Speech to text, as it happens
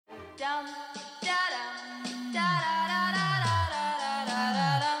This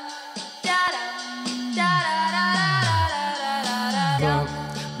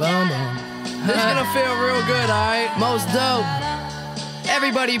is gonna feel real good, alright? Most dope.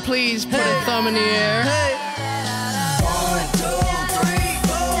 Everybody please put a thumb in the air. Hey. 1, 2, 3,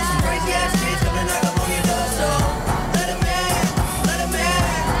 4. Some crazy ass kids gonna knock up on your door, so let 'em in, let 'em in,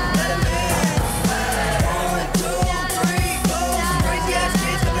 let 'em in. 1, 2, 3, 4. Some crazy ass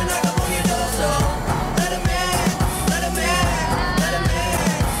kids gonna knock up on your door, so let 'em in, let 'em in, let 'em in.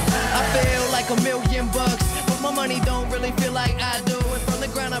 I feel like $1,000,000, but my money don't really feel like I do. And from the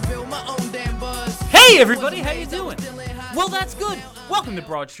ground I build my own damn buzz. Hey everybody, how you doing? Well, that's good. Welcome to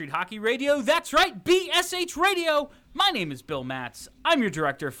Broad Street Hockey Radio. That's right, BSH Radio. My name is Bill Matz. I'm your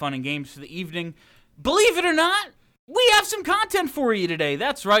director of fun and games for the evening. Believe it or not, we have some content for you today.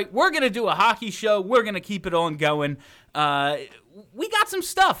 That's right, we're going to do a hockey show. We're going to keep it on going. We got some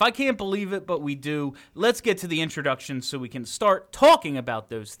stuff. I can't believe it, but we do. Let's get to the introduction so we can start talking about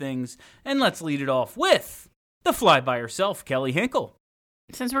those things. And let's lead it off with the fly by herself, Kelly Hinkle.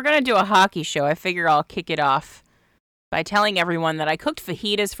 Since we're going to do a hockey show, I figure I'll kick it off by telling everyone that I cooked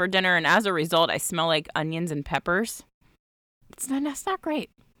fajitas for dinner, and as a result, I smell like onions and peppers. It's not great.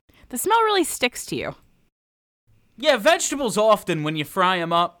 The smell really sticks to you. Yeah, vegetables often, when you fry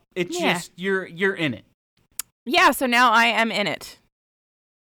them up, it's Yeah. just, you're in it. Yeah, so now I am in it.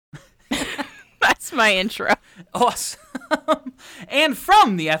 That's my intro. Awesome. And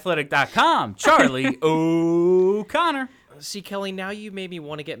from theathletic.com, Charlie O'Connor. See, Kelly, now you made me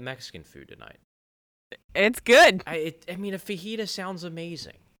want to get Mexican food tonight. It's good. I mean, a fajita sounds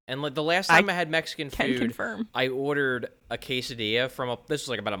amazing. And like the last time I had Mexican Can food, confirm. I ordered a quesadilla from this was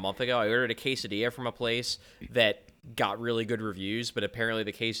like about a month ago. I ordered a quesadilla from a place that got really good reviews, but apparently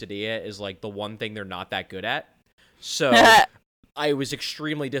the quesadilla is like the one thing they're not that good at. So I was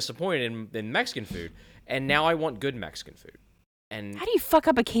extremely disappointed in Mexican food, and now I want good Mexican food. And How do you fuck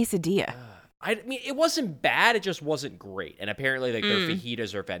up a quesadilla? I mean, it wasn't bad. It just wasn't great. And apparently, like their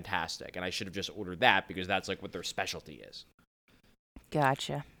fajitas are fantastic, and I should have just ordered that because that's like what their specialty is.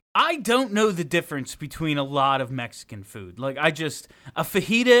 Gotcha. I don't know the difference between a lot of Mexican food. Like, a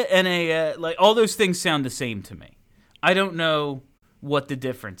fajita and like, all those things sound the same to me. I don't know what the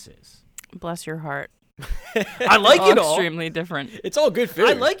difference is. Bless your heart. I like it all. Extremely different. It's all good food.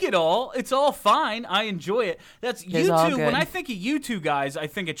 I like it all. It's all fine. I enjoy it. That's It's you all two. good. When I think of you two guys, I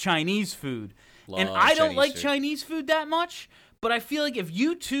think of Chinese food. And Love I don't Chinese like food. Chinese food that much, but I feel like if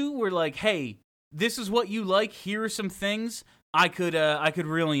you two were like, hey, this is what you like, here are some things, I could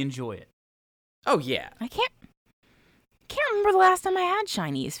really enjoy it. Oh yeah. I can't remember the last time I had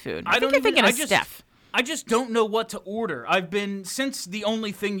Chinese food. I think I'm thinking of Steph. I just don't know what to order. Since the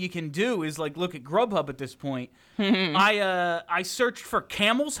only thing you can do is like look at Grubhub at this point. I searched for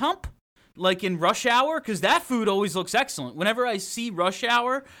Camel's Hump, like in Rush Hour, because that food always looks excellent. Whenever I see Rush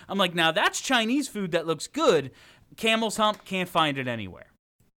Hour, I'm like, now that's Chinese food that looks good. Camel's Hump, can't find it anywhere.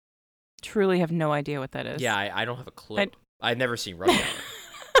 Truly have no idea what that is. Yeah, I don't have a clue. I've never seen Rush Hour.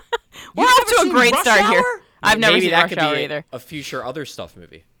 We're You've off never to a seen great Rush start here. Hour? I've never Maybe seen that Rush could Hour be either. a future other stuff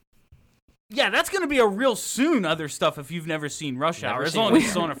movie. Yeah, that's going to be a real soon other stuff if you've never seen Rush Hour, as long as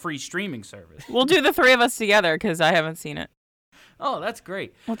it's on a free streaming service. We'll do the three of us together because I haven't seen it. Oh, that's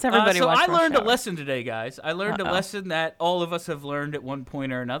great. Let's everybody so watch I Rush learned a Hour. lesson today, guys. I learned a lesson that all of us have learned at one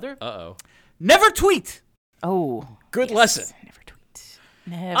point or another. Uh-oh. Never tweet. Oh. Good lesson. Never tweet.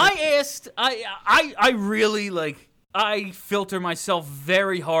 Never. I really, like, I filter myself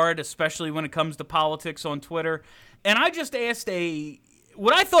very hard, especially when it comes to politics on Twitter. And I just asked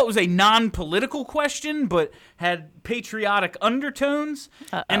what I thought was a non-political question, but had patriotic undertones,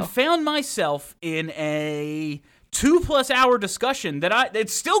 and found myself in a 2+ hour discussion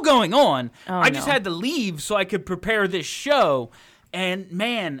it's still going on. I just had to leave so I could prepare this show. And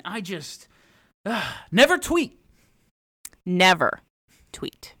man, I just never tweet. Never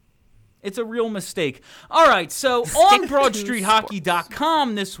tweet. It's a real mistake. All right, so on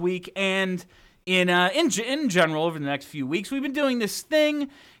BroadStreetHockey.com this week and in general over the next few weeks, we've been doing this thing.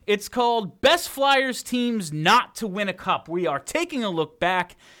 It's called Best Flyers Teams Not to Win a Cup. We are taking a look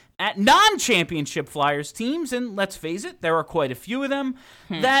back at non-championship Flyers teams, and let's face it, there are quite a few of them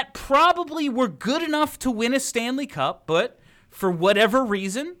that probably were good enough to win a Stanley Cup, but for whatever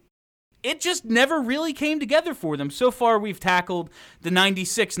reason, it just never really came together for them. So far, we've tackled the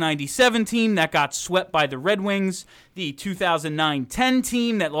 96-97 team that got swept by the Red Wings, the 2009-10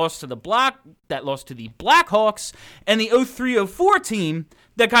 team that lost to the Blackhawks, and the 03-04 team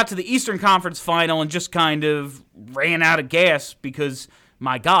that got to the Eastern Conference Final and just kind of ran out of gas because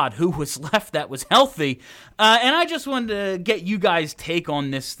my God, who was left that was healthy? And I just wanted to get you guys' take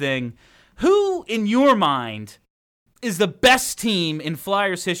on this thing. Who, in your mind, is the best team in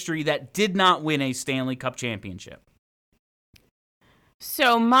Flyers history that did not win a Stanley Cup championship?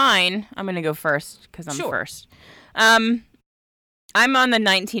 So mine, I'm going to go first because I'm Sure. first. I'm on the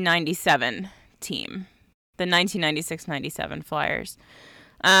 1997 team, the 1996-97 Flyers.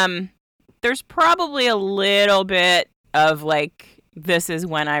 There's probably a little bit of like, this is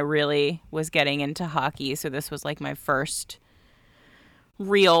when I really was getting into hockey. So this was like my first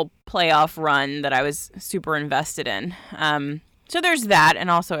real playoff run that I was super invested in. So there's that, and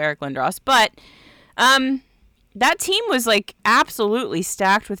also Eric Lindros. But that team was like absolutely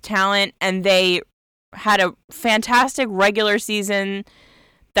stacked with talent, and they had a fantastic regular season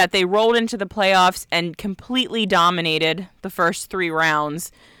that they rolled into the playoffs and completely dominated the first 3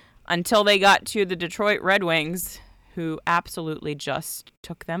 rounds until they got to the Detroit Red Wings, who absolutely just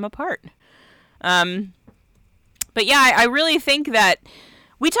took them apart. But yeah, I really think that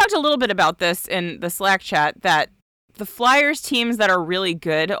we talked a little bit about this in the Slack chat, that the Flyers teams that are really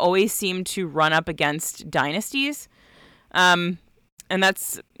good always seem to run up against dynasties. And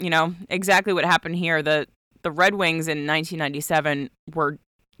that's, exactly what happened here. The Red Wings in 1997 were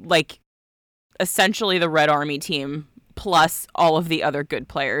like essentially the Red Army team plus all of the other good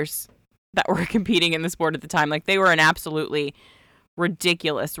players that were competing in the sport at the time. Like, they were an absolutely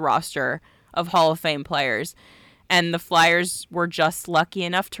ridiculous roster of Hall of Fame players. And the Flyers were just lucky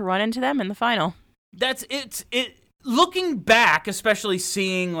enough to run into them in the final. That's it. Looking back, especially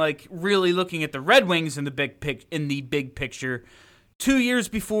seeing, like, really looking at the Red Wings in the big picture, 2 years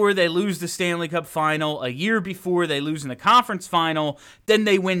before they lose the Stanley Cup final, a year before they lose in the conference final, then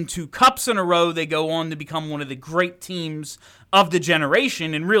they win 2 cups in a row. They go on to become one of the great teams of the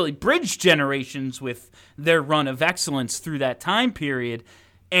generation and really bridge generations with their run of excellence through that time period.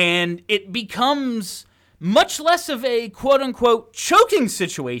 And it becomes much less of a quote-unquote choking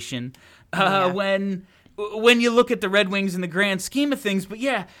situation when you look at the Red Wings in the grand scheme of things. But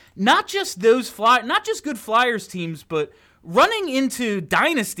yeah, not just good Flyers teams, but running into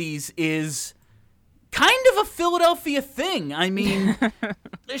dynasties is kind of a Philadelphia thing. I mean,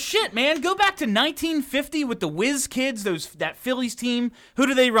 shit, man, go back to 1950 with the Whiz Kids, that Phillies team. Who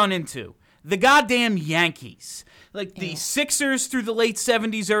do they run into? The goddamn Yankees. Like the Sixers through the late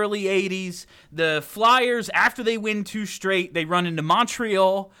 70s, early 80s. The Flyers, after they win 2 straight, they run into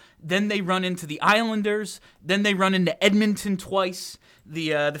Montreal. Then they run into the Islanders. Then they run into Edmonton twice.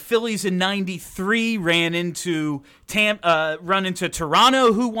 The Phillies in '93 run into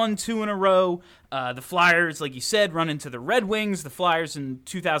Toronto, who won 2 in a row. The Flyers, like you said, run into the Red Wings. The Flyers in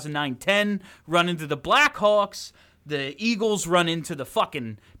 2009-10 run into the Blackhawks. The Eagles run into the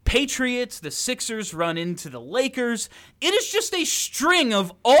fucking Patriots. The Sixers run into the Lakers. It is just a string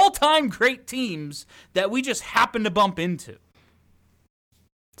of all-time great teams that we just happen to bump into.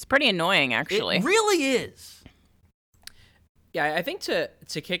 It's pretty annoying, actually. It really is. Yeah, I think to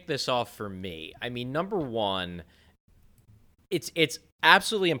kick this off for me, I mean, number one, it's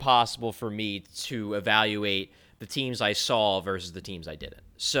absolutely impossible for me to evaluate the teams I saw versus the teams I didn't.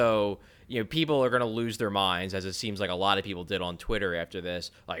 So, people are going to lose their minds, as it seems like a lot of people did on Twitter after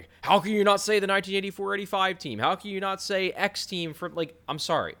this. Like, how can you not say the 1984-85 team? How can you not say X team from, like, I'm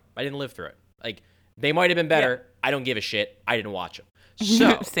sorry, I didn't live through it. Like, they might have been better. Yeah. I don't give a shit. I didn't watch them.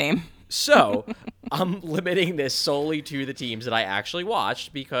 So, Same. So, I'm limiting this solely to the teams that I actually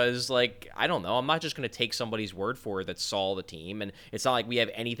watched because, like, I don't know. I'm not just going to take somebody's word for it that saw the team. And it's not like we have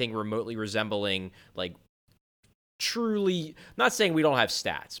anything remotely resembling, like, truly, not saying we don't have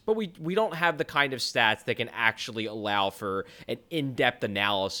stats, but we don't have the kind of stats that can actually allow for an in-depth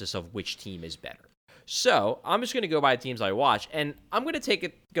analysis of which team is better. So, I'm just going to go by the teams I watch, and I'm going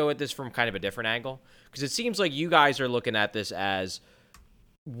to go at this from kind of a different angle because it seems like you guys are looking at this as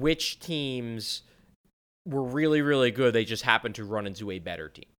which teams were really, really good. They just happened to run into a better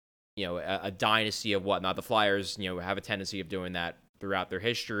team. A dynasty of whatnot. The Flyers, have a tendency of doing that throughout their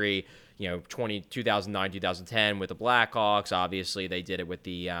history. 2009, 2010 with the Blackhawks. Obviously, they did it with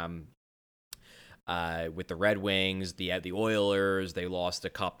the Red Wings, the Oilers. They lost a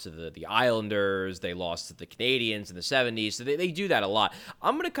cup to the Islanders. They lost to the Canadiens in the 70s. So they do that a lot.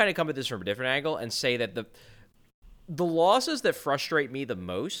 I'm going to kind of come at this from a different angle and say that the losses that frustrate me the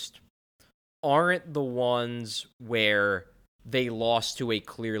most aren't the ones where they lost to a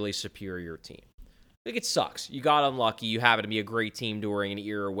clearly superior team. Like, it sucks. You got unlucky. You happened to be a great team during an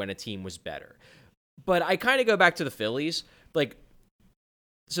era when a team was better. But I kind of go back to the Phillies.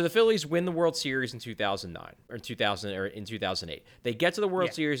 So the Phillies win the World Series in 2009 or in 2008. They get to the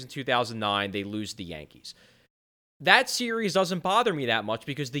World Series in 2009. They lose to the Yankees. that series doesn't bother me that much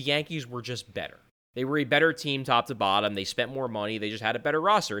because the Yankees were just better. They were a better team top to bottom. They spent more money. They just had a better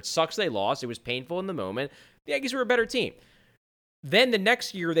roster. It sucks they lost. It was painful in the moment. The Yankees were a better team. Then the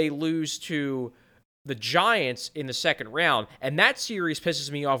next year they lose to the Giants in the second round, and that series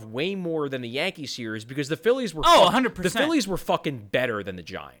pisses me off way more than the Yankee series because the Phillies were 100%. The Phillies were fucking better than the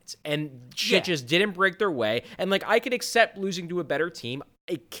Giants, and shit just didn't break their way. And like I could accept losing to a better team.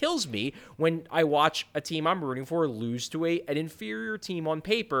 It kills me when I watch a team I'm rooting for lose to an inferior team on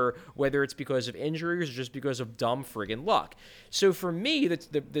paper, whether it's because of injuries or just because of dumb friggin' luck. So for me,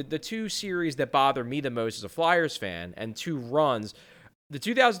 the two series that bother me the most as a Flyers fan and two runs, the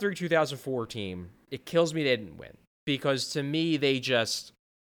 2003-2004 team, it kills me they didn't win because to me they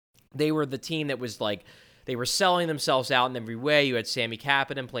were the team that was like they were selling themselves out in every way. You had Sammy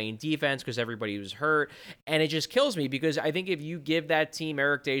Kapanen playing defense because everybody was hurt, and it just kills me because I think if you give that team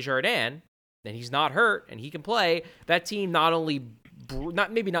Eric Desjardins, and he's not hurt and he can play, that team not only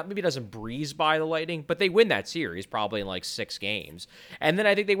maybe doesn't breeze by the Lightning, but they win that series probably in like 6 games, and then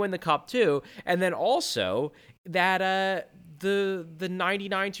I think they win the Cup too, and then also that the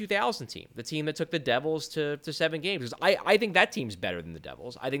 99-2000 team, the team that took the Devils to 7 games. I think that team's better than the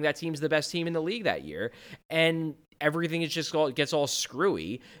Devils. I think that team's the best team in the league that year. And everything is just gets all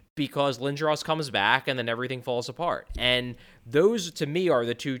screwy because Lindros comes back and then everything falls apart. And those, to me, are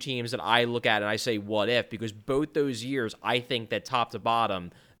the two teams that I look at and I say, what if? Because both those years, I think that top to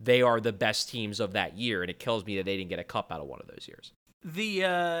bottom, they are the best teams of that year. And it kills me that they didn't get a cup out of one of those years.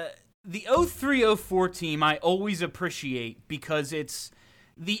 The 03-04 team I always appreciate because it's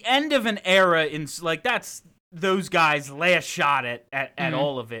the end of an era in like that's those guys' last shot at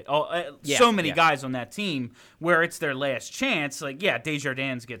all of it. So many guys on that team where it's their last chance. Like, yeah,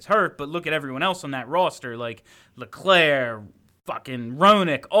 Desjardins gets hurt, but look at everyone else on that roster, like Leclerc, fucking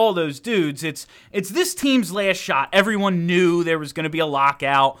Roenick, all those dudes. It's this team's last shot. Everyone knew there was going to be a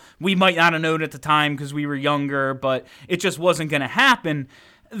lockout. We might not have known at the time because we were younger, but it just wasn't going to happen.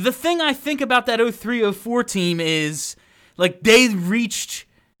 The thing I think about that 03-04 team is, like, they reached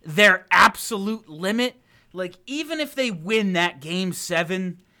their absolute limit. Like, even if they win that Game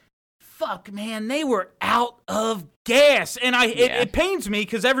 7, fuck, man, they were out of gas. And it pains me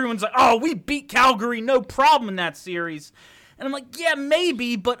because everyone's like, oh, we beat Calgary, no problem in that series. And I'm like, yeah,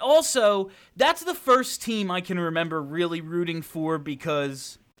 maybe, but also, that's the first team I can remember really rooting for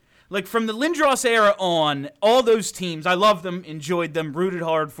because... Like, from the Lindros era on, all those teams, I loved them, enjoyed them, rooted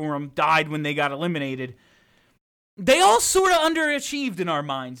hard for them, died when they got eliminated. They all sort of underachieved in our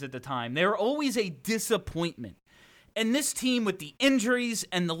minds at the time. They were always a disappointment. And this team, with the injuries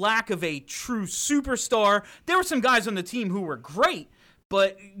and the lack of a true superstar, there were some guys on the team who were great,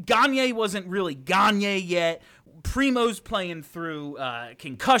 but Gagne wasn't really Gagne yet. Primo's playing through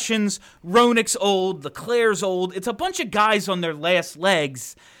concussions. Roenick's old. Leclerc's old. It's a bunch of guys on their last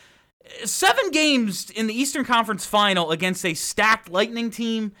legs. 7 games in the Eastern Conference Final against a stacked Lightning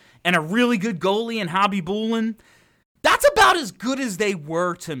team and a really good goalie in Hobby Bulin, that's about as good as they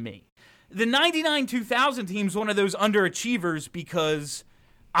were to me. The 99-2000 team's one of those underachievers because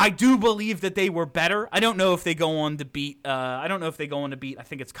I do believe that they were better. I don't know if they go on to beat. I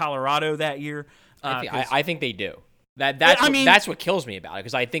think it's Colorado that year. I think they do. That's what kills me about it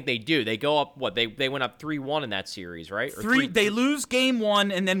because I think they do. They go up. What they went up 3-1 in that series, right? They lose Game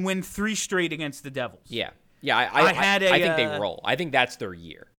 1 and then win 3 straight against the Devils. Yeah. I think they roll. I think that's their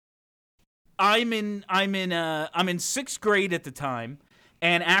year. I'm in 6th grade at the time,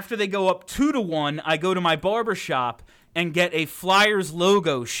 and after they go up 2-1, I go to my barber shop and get a Flyers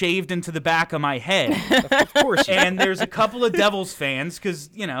logo shaved into the back of my head. Of course. And there's a couple of Devils fans because,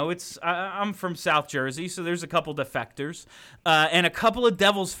 I'm from South Jersey, so there's a couple defectors. And a couple of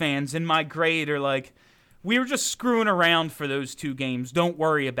Devils fans in my grade are like, we were just screwing around for those 2 games. Don't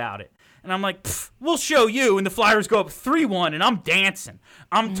worry about it. And I'm like, we'll show you. And the Flyers go up 3-1, and I'm dancing.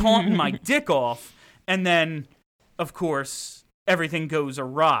 I'm taunting my dick off. And then, of course, everything goes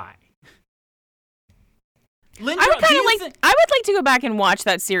awry. Lindros, I would like to go back and watch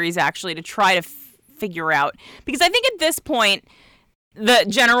that series actually to try to figure out, because I think at this point the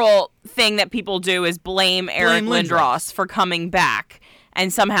general thing that people do is blame Eric Lindros for coming back,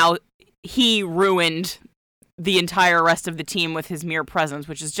 and somehow he ruined the entire rest of the team with his mere presence,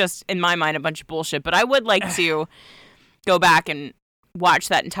 which is just in my mind a bunch of bullshit. But I would like to go back and watch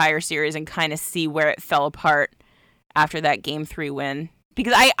that entire series and kind of see where it fell apart after that Game 3 win,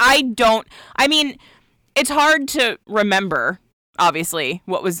 because it's hard to remember, obviously,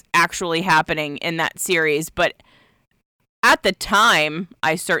 what was actually happening in that series, but at the time,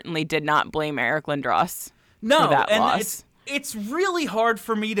 I certainly did not blame Eric Lindros for that loss. it's really hard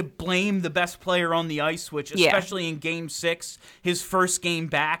for me to blame the best player on the ice, which especially in Game 6, his first game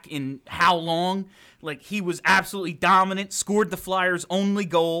back in how long? Like, he was absolutely dominant, scored the Flyers' only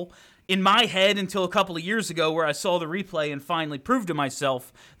goal. In my head, until a couple of years ago, where I saw the replay and finally proved to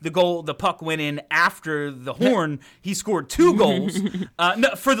myself the puck went in after the horn. He scored 2 goals.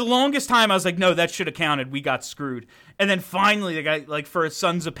 No, for the longest time, I was like, no, that should have counted. We got screwed. And then finally, the guy, like, for a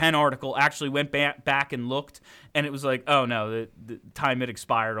Sons of Penn article, actually went back and looked, and it was like, oh no, the time had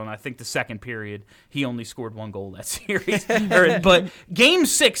expired on, I think, the second period. He only scored 1 goal that series. But Game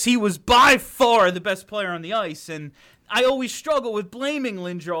 6, he was by far the best player on the ice, and I always struggle with blaming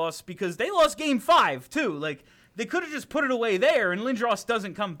Lindros because they lost Game 5, too. Like, they could have just put it away there, and Lindros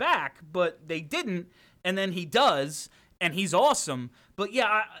doesn't come back, but they didn't, and then he does, and he's awesome. But,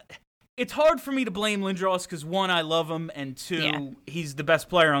 yeah, it's hard for me to blame Lindros because, 1, I love him, and 2, he's the best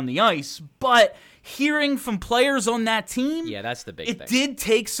player on the ice. But hearing from players on that team, that's the big thing. It did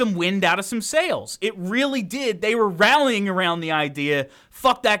take some wind out of some sails. It really did. They were rallying around the idea,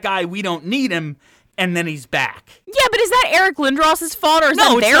 fuck that guy, we don't need him. And then he's back. Yeah, but is that Eric Lindros' fault or is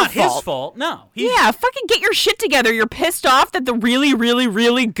that their fault? No, it's not his fault. No. Yeah, fucking get your shit together. You're pissed off that the really, really,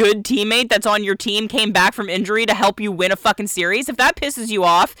 really good teammate that's on your team came back from injury to help you win a fucking series. If that pisses you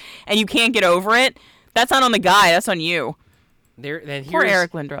off and you can't get over it, that's not on the guy. That's on you. Poor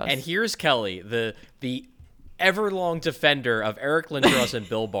Eric Lindros. And here's Kelly, the ever-long defender of Eric Lindros and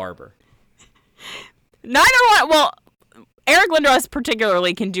Bill Barber. Eric Lindros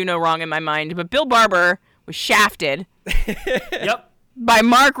particularly can do no wrong in my mind, but Bill Barber was shafted by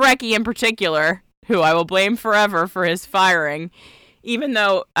Mark Recchi in particular, who I will blame forever for his firing, even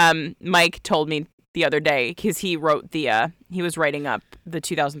though Mike told me the other day, because he was writing up the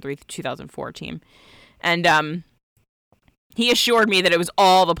 2003-2004 team, and he assured me that it was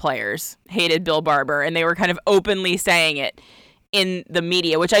all the players hated Bill Barber, and they were kind of openly saying it in the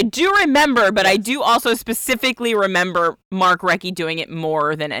media, which I do remember, but I do also specifically remember Mark Recchi doing it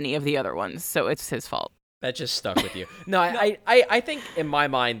more than any of the other ones, so it's his fault. That just stuck with you. No, I think in my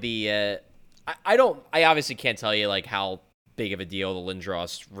mind I obviously can't tell you like how big of a deal the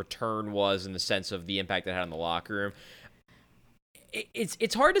Lindros return was in the sense of the impact it had on the locker room.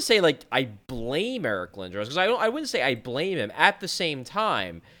 It's hard to say like I blame Eric Lindros because I wouldn't say I blame him. At the same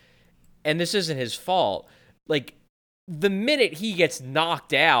time, and this isn't his fault, like the minute he gets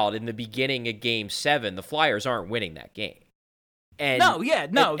knocked out in the beginning of Game 7, the Flyers aren't winning that game.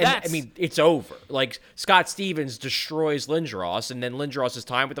 I mean, it's over. Like, Scott Stevens destroys Lindros, and then Lindros'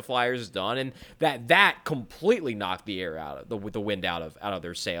 time with the Flyers is done, and that completely knocked the air out of the wind out of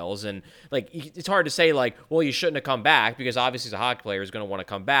their sails. And like, it's hard to say like, well, you shouldn't have come back because obviously as a hockey player is going to want to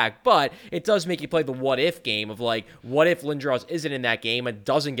come back, but it does make you play the what if game of like, what if Lindros isn't in that game and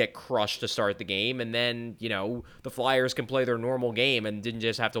doesn't get crushed to start the game, and then the Flyers can play their normal game and didn't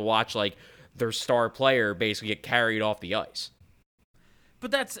just have to watch like their star player basically get carried off the ice. But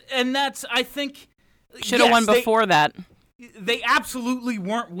that's I think should have won before that. They absolutely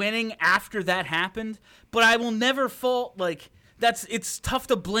weren't winning after that happened, but I will never fault it's tough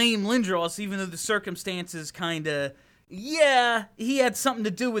to blame Lindros even though the circumstances kind of he had something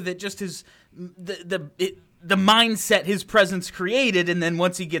to do with it, just the mindset his presence created, and then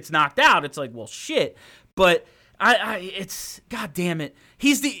once he gets knocked out it's like, well, shit. But it's god damn it.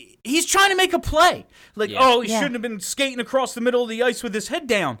 He's trying to make a play. He shouldn't have been skating across the middle of the ice with his head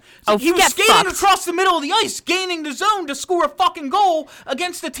down. He was skating across the middle of the ice, gaining the zone to score a fucking goal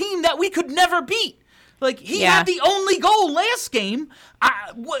against a team that we could never beat. He had the only goal last game.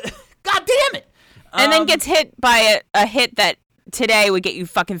 God damn it. And then gets hit by a hit that today would get you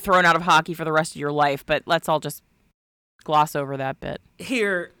fucking thrown out of hockey for the rest of your life. But let's all just gloss over that bit.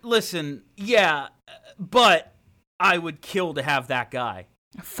 Here, listen, but I would kill to have that guy.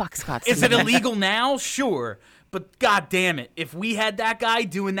 Fuck Scott Is Stevens. it illegal now? Sure. But god damn it, if we had that guy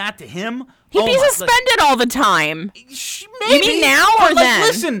doing that to him, he'd be suspended all the time. Maybe. You mean now or then?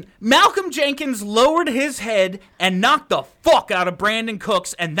 Listen, Malcolm Jenkins lowered his head and knocked the fuck out of Brandon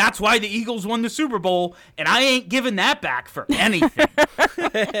Cooks, and that's why the Eagles won the Super Bowl, and I ain't giving that back for anything.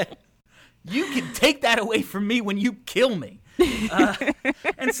 You can take that away from me when you kill me.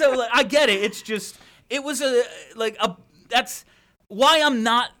 And so I get it. It's just, it was that's why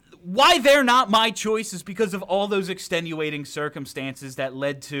they're not my choice is because of all those extenuating circumstances that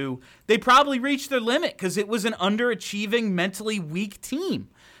led to they probably reached their limit because it was an underachieving, mentally weak team.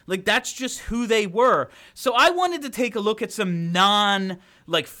 That's just who they were. So I wanted to take a look at some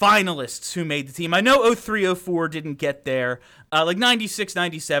finalists who made the team. I know 03-04 didn't get there.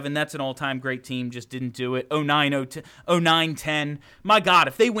 96-97, that's an all-time great team, just didn't do it. 09-10. My God,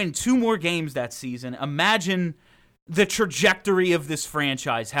 if they win 2 more games that season, imagine the trajectory of this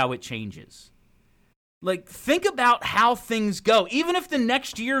franchise, how it changes. Like, think about how things go. Even if the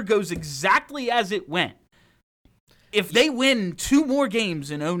next year goes exactly as it went, if they win 2 more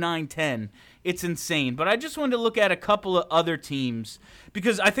games in 09-10, it's insane. But I just wanted to look at a couple of other teams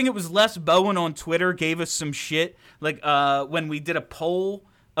because I think it was Les Bowen on Twitter gave us some shit. Like, when we did a poll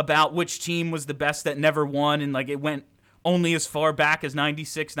about which team was the best that never won, and, like, it went only as far back as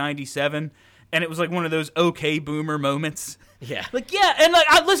 96, 97. And it was like one of those okay boomer moments. Yeah. Like, yeah, and like,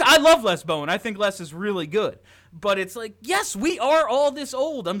 I love Les Bowen. I think Les is really good. But it's like, yes, we are all this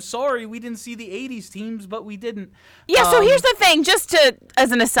old. I'm sorry we didn't see the 80s teams, but we didn't. Yeah, so here's the thing, just to,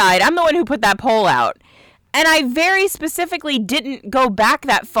 as an aside, I'm the one who put that poll out. And I very specifically didn't go back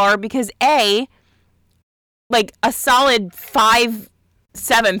that far because, A, like, a solid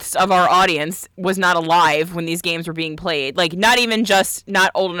 5/7 of our audience was not alive when these games were being played. Like, not even just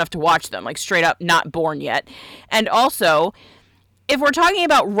not old enough to watch them, like, straight up not born yet. And also, if we're talking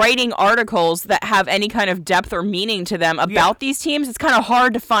about writing articles that have any kind of depth or meaning to them about these teams, it's kind of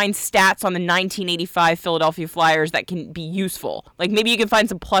hard to find stats on the 1985 Philadelphia Flyers that can be useful. Like, maybe you can find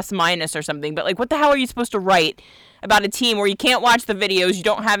some plus minus or something, but, like, what the hell are you supposed to write about a team where you can't watch the videos, you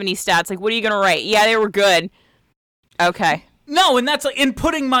don't have any stats? Like, what are you going to write? Yeah, they were good. Okay. No, and that's like, in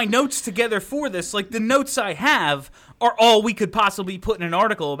putting my notes together for this, like, the notes I have are all we could possibly put in an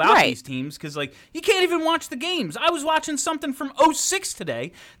article about these teams, because, like, you can't even watch the games. I was watching something from 06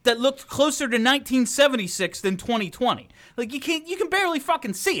 today that looked closer to 1976 than 2020. Like, you can barely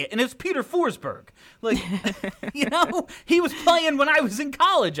fucking see it, and it's Peter Forsberg. Like, you know, he was playing when I was in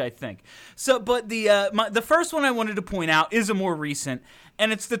college, I think. So, but the first one I wanted to point out is a more recent,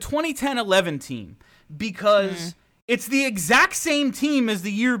 and it's the 2010-11 team, because it's the exact same team as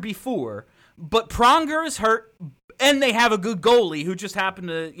the year before, but Pronger is hurt, and they have a good goalie who just happened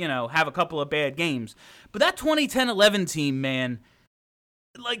to, you know, have a couple of bad games. But that 2010-11 team, man,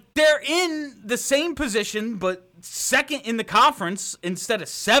 like, they're in the same position, but second in the conference instead of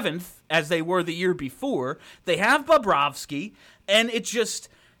 7th, as they were the year before. They have Bobrovsky, and it just,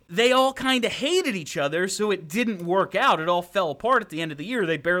 they all kind of hated each other, so it didn't work out. It all fell apart at the end of the year.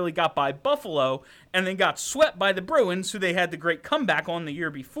 They barely got by Buffalo, and then got swept by the Bruins, who they had the great comeback on the year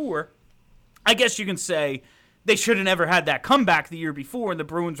before. I guess you can say they should have never had that comeback the year before, and the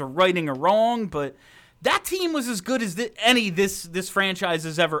Bruins were righting a wrong, but that team was as good as any this franchise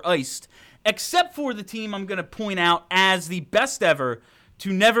has ever iced, except for the team I'm going to point out as the best ever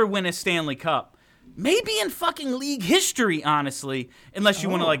to never win a Stanley Cup. Maybe in fucking league history, honestly, unless you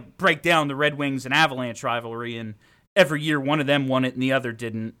want to, like, break down the Red Wings and Avalanche rivalry, and every year one of them won it and the other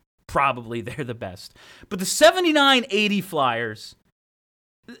didn't. Probably they're the best. But the 79-80 Flyers,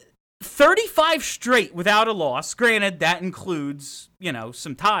 35 straight without a loss. Granted, that includes, you know,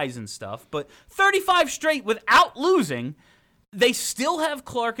 some ties and stuff, but 35 straight without losing. They still have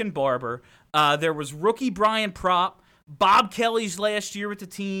Clark and Barber. There was rookie Brian Propp, Bob Kelly's last year with the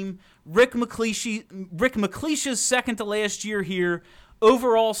team, Rick McLeish's second to last year here.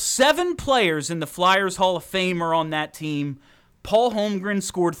 Overall, 7 players in the Flyers Hall of Fame are on that team. Paul Holmgren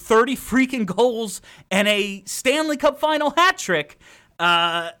scored 30 freaking goals and a Stanley Cup final hat trick.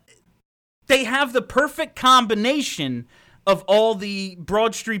 They have the perfect combination of all the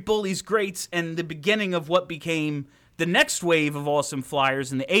Broad Street Bullies greats and the beginning of what became the next wave of awesome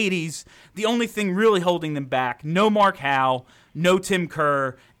Flyers in the 80s. The only thing really holding them back, no Mark Howe, no Tim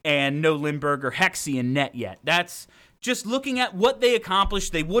Kerr, and no Lindbergh or Hexy in net yet. That's just looking at what they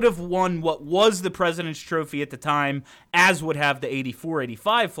accomplished. They would have won what was the President's Trophy at the time, as would have the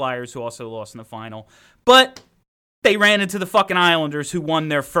 84-85 Flyers, who also lost in the final. But they ran into the fucking Islanders, who won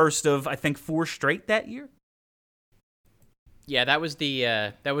their first of, I think, 4 straight that year. Yeah, that was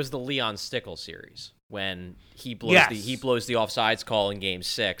the Leon Stickle series when he blows the offsides call in Game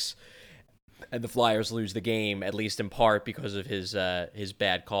 6, and the Flyers lose the game, at least in part because of his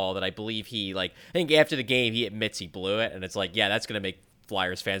bad call. That I believe I think after the game he admits he blew it, and it's like, yeah, that's gonna make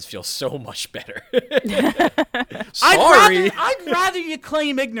Flyers fans feel so much better. Sorry. I'd rather you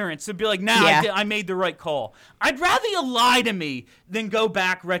claim ignorance and be like, I made the right call. I'd rather you lie to me than go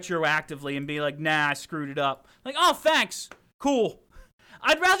back retroactively and be like, nah, I screwed it up. Like, oh, thanks. Cool.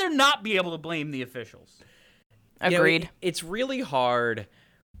 I'd rather not be able to blame the officials. Agreed. It's really hard.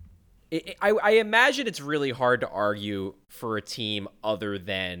 I imagine it's really hard to argue for a team other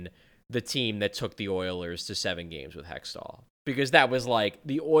than the team that took the Oilers to 7 games with Hextall. Because that was like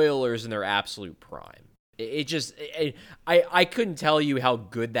the Oilers in their absolute prime. I couldn't tell you how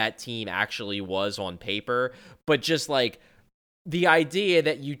good that team actually was on paper, but just like the idea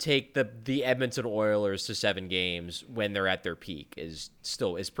that you take the Edmonton Oilers to 7 games when they're at their peak is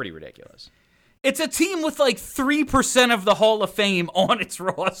pretty ridiculous. It's a team with like 3% of the Hall of Fame on its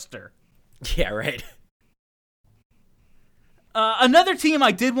roster. Yeah, right. Another team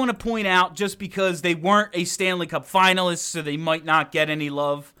I did want to point out, just because they weren't a Stanley Cup finalist, so they might not get any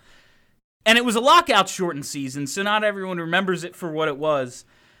love. And it was a lockout-shortened season, so not everyone remembers it for what it was.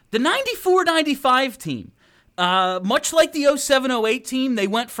 The 94-95 team, much like the 07-08 team, they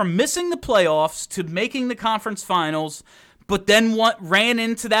went from missing the playoffs to making the conference finals, but then ran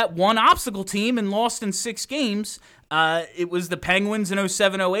into that one obstacle team and lost in 6 games. It was the Penguins in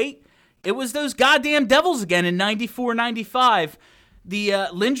 07-08. It was those goddamn Devils again in 94-95. The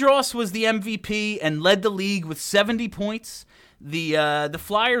Lindros was the MVP and led the league with 70 points. The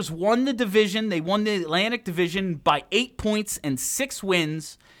Flyers won the division. They won the Atlantic Division by 8 points and 6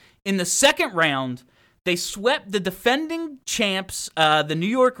 wins. In the second round, they swept the defending champs, the New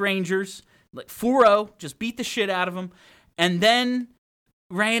York Rangers, like 4-0, just beat the shit out of them, and then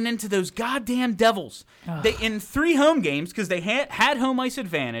ran into those goddamn Devils. They in 3 home games, because they had home ice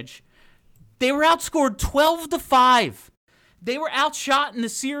advantage, they were outscored 12-5. They were outshot in the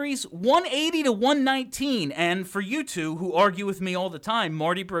series 180-119. And for you two who argue with me all the time,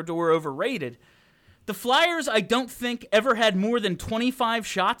 Marty Brodeur overrated. The Flyers, I don't think, ever had more than 25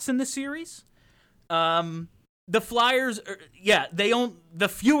 shots in the series. The Flyers, the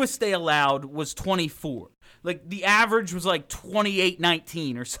fewest they allowed was 24. Like, the average was like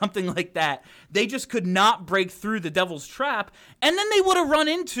 28-19 or something like that. They just could not break through the Devils' trap, and then they would have run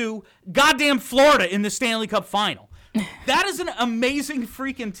into goddamn Florida in the Stanley Cup final. That is an amazing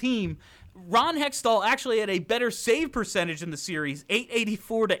freaking team. Ron Hextall actually had a better save percentage in the series,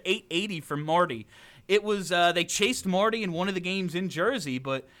 884 to 880 from Marty. It was they chased Marty in one of the games in Jersey,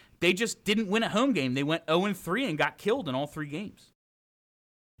 but they just didn't win a home game. They went 0-3 and got killed in all 3 games.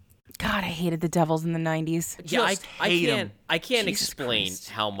 God, I hated the Devils in the 90s. Yeah, I can't Jesus explain Christ.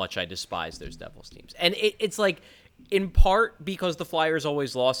 how much I despise those Devils teams. And it's like, in part because the Flyers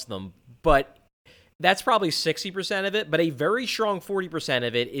always lost them, but that's probably 60% of it, but a very strong 40%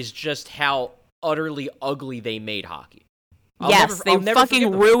 of it is just how utterly ugly they made hockey. They never fucking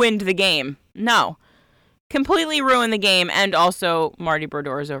forget them. ruined the game. No. Completely ruined the game, and also Marty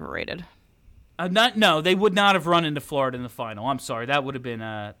Brodeur is overrated. No, they would not have run into Florida in the final. I'm sorry, that would have been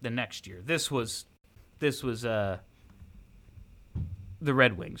the next year. This was the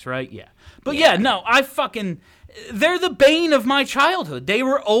Red Wings, right? Yeah. But they're the bane of my childhood. They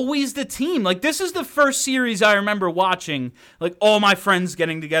were always the team. Like, this is the first series I remember watching, like, all my friends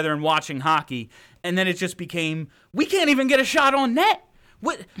getting together and watching hockey, and then it just became, we can't even get a shot on net.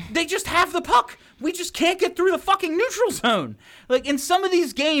 They just have the puck. We just can't get through the fucking neutral zone. Like, in some of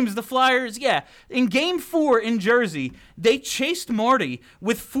these games, the Flyers, in Game 4 in Jersey, they chased Marty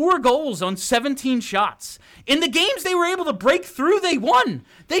with 4 goals on 17 shots. In the games they were able to break through, they won.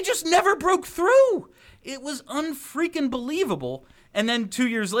 They just never broke through. It was unfreaking believable. And then 2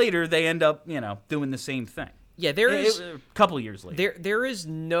 years later, they end up, doing the same thing. Yeah, there is a couple of years later. There's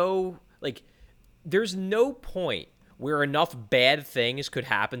no point where enough bad things could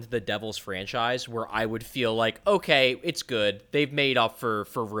happen to the Devils franchise where I would feel like, okay, it's good. They've made up for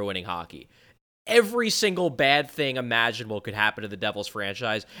ruining hockey. Every single bad thing imaginable could happen to the Devils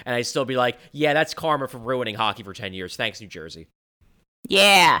franchise, and I'd still be like, yeah, that's karma for ruining hockey for 10 years. Thanks, New Jersey.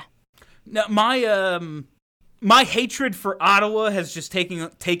 Yeah. Now, my hatred for Ottawa has just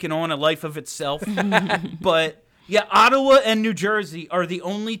taken on a life of itself. But, yeah, Ottawa and New Jersey are the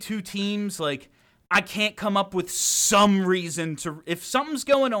only 2 teams, like, I can't come up with some reason to... If something's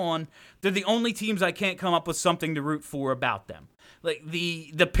going on, they're the only teams I can't come up with something to root for about them. Like,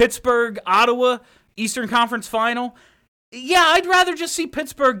 the Pittsburgh-Ottawa Eastern Conference Final, yeah, I'd rather just see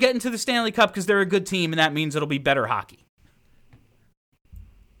Pittsburgh get into the Stanley Cup because they're a good team, and that means it'll be better hockey.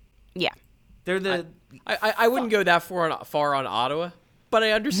 Yeah. They're the... I wouldn't go that far on Ottawa, but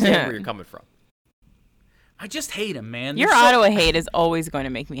I understand where you're coming from. I just hate them, man. Your Ottawa hate is always going to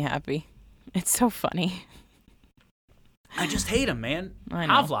make me happy. It's so funny. I just hate him, man. I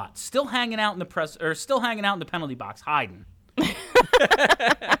know. Havlat still hanging out in the still hanging out in the penalty box, hiding. So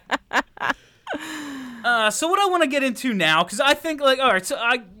what I want to get into now, because I think, like, all right, so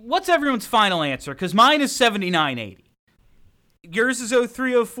what's everyone's final answer? Because mine is 79-80. Yours is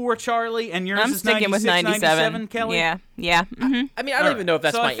 03-04, Charlie, and yours I'm is sticking with 96-97, Kelly. Yeah. Mm-hmm. I mean, I don't even know if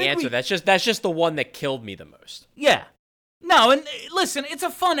that's So I my think answer. That's just the one that killed me the most. Yeah. No, and listen, it's a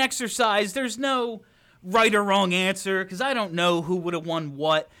fun exercise. There's no right or wrong answer, because I don't know who would have won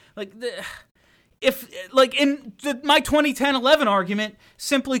what. Like, my 2010-11 argument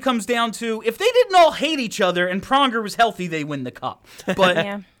simply comes down to, if they didn't all hate each other and Pronger was healthy, they win the cup. But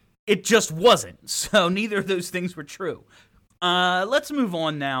Yeah. it just wasn't. So neither of those things were true. Let's move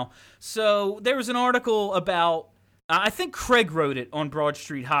on now. So there was an article about, I think Craig wrote it on Broad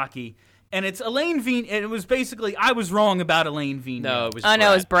Street Hockey, and it's Alain Vigneault. It was basically, I was wrong about Alain Vigneault. No, it was. Oh,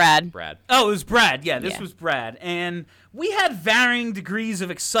 no, it was Brad. Brad. Oh, it was Brad. Yeah, this Yeah. was Brad, and we had varying degrees of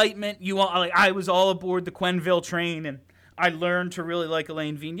excitement. I was all aboard the Quenneville train, and I learned to really like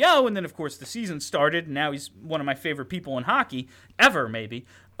Alain Vigneault, and then of course the season started, and now he's one of my favorite people in hockey ever, maybe.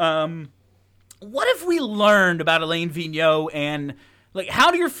 What have we learned about Alain Vigneault, and like,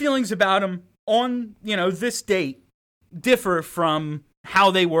 how do your feelings about him on this date differ from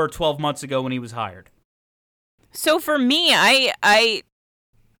how they were 12 months ago when he was hired? So for me, I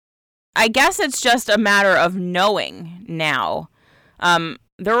guess it's just a matter of knowing now.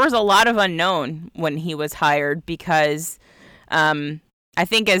 There was a lot of unknown when he was hired because I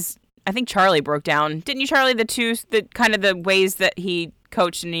think Charlie broke down. Didn't you, Charlie, the kind of the ways that he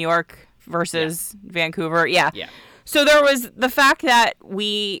coached in New York versus Vancouver? Yeah. Yeah. So there was the fact that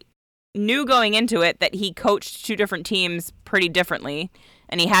we knew going into it that he coached two different teams pretty differently,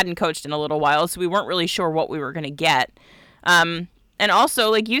 and he hadn't coached in a little while, so we weren't really sure what we were going to get. And also,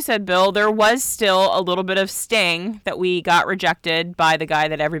 like you said, Bill, there was still a little bit of sting that we got rejected by the guy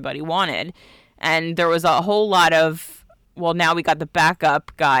that everybody wanted. And there was a whole lot of, well, now we got the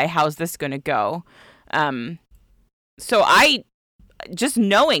backup guy. How's this going to go? So I, just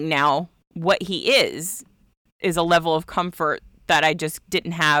knowing now what he is a level of comfort that I just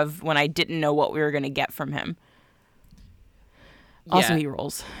didn't have when I didn't know what we were going to get from him. Also, Yeah. he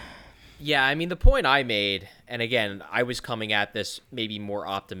rolls. Yeah, I mean, the point I made, and again, I was coming at this maybe more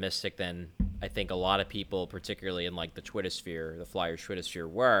optimistic than I think a lot of people, particularly in like the Twittersphere, the Flyers Twittersphere,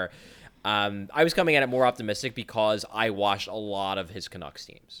 were. I was coming at it more optimistic because I watched a lot of his Canucks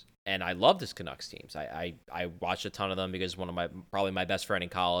teams. And I loved his Canucks teams. I watched a ton of them because probably my best friend in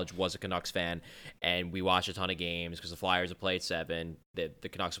college was a Canucks fan, and we watched a ton of games because the Flyers would play at 7, the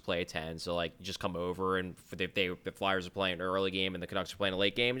Canucks would play at 10. So like, you just come over, and the Flyers are playing an early game and the Canucks are playing a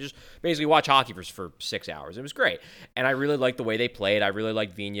late game, and just basically watch hockey for 6 hours. It was great, and I really liked the way they played. I really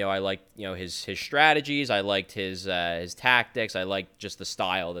liked Vigneault. I liked his strategies. I liked his tactics. I liked just the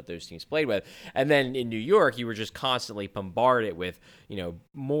style that those teams played with. And then in New York, you were just constantly bombarded with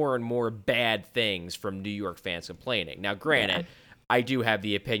more and more bad things from New York fans complaining. Now, granted, I do have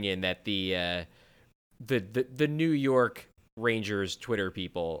the opinion that the New York Rangers Twitter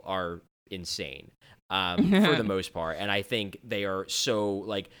people are insane for the most part, and I think they are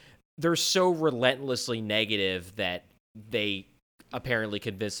they're so relentlessly negative that they apparently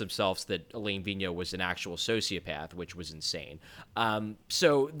convinced themselves that Alain Vigneault was an actual sociopath, which was insane.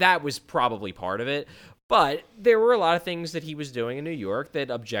 So that was probably part of it. But there were a lot of things that he was doing in New York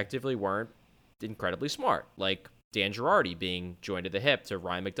that objectively weren't incredibly smart, like Dan Girardi being joined at the hip to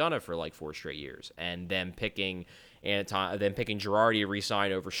Ryan McDonough for like 4 straight years, and then picking Girardi to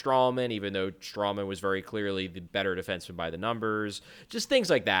re-sign over Strawman, even though Strawman was very clearly the better defenseman by the numbers. Just things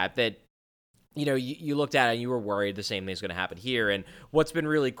like that you looked at it and you were worried the same thing's going to happen here. And what's been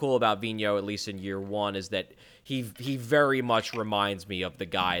really cool about Vigneault, at least in year 1, is that he very much reminds me of the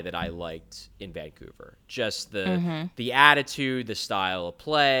guy that I liked in Vancouver. Just the attitude, the style of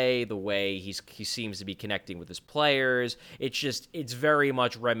play, the way he seems to be connecting with his players. It's very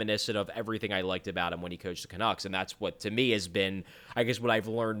much reminiscent of everything I liked about him when he coached the Canucks. And that's what, to me, has been, I guess, what I've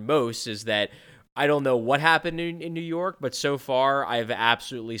learned most is that I don't know what happened in New York, but so far I've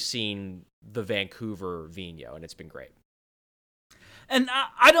absolutely seen the Vancouver Vigneault, and it's been great. And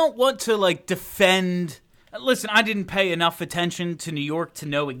I don't want to defend. Listen, I didn't pay enough attention to New York to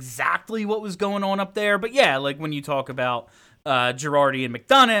know exactly what was going on up there. But yeah, when you talk about Girardi and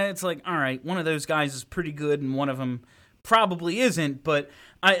McDonough, it's like, all right, one of those guys is pretty good and one of them probably isn't. But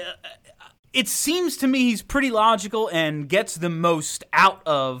it seems to me he's pretty logical and gets the most out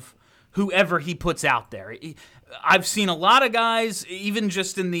of whoever he puts out there. I've seen a lot of guys, even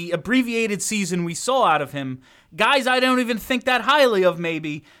just in the abbreviated season we saw out of him, guys I don't even think that highly of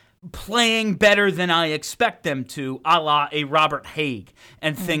maybe, playing better than I expect them to, a la a Robert Haig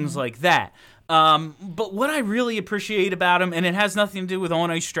and things like that. But what I really appreciate about him, and it has nothing to do with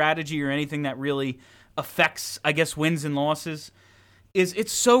on-ice strategy or anything that really affects, I guess, wins and losses, is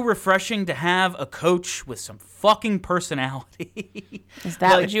it's so refreshing to have a coach with some fucking personality. Is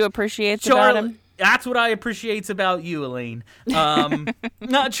that what you appreciate about him? That's what I appreciate about you, Elaine. No,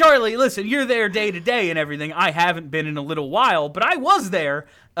 Charlie, listen, you're there day to day and everything. I haven't been in a little while, but I was there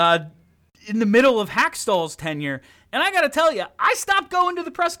in the middle of Hackstall's tenure. And I got to tell you, I stopped going to the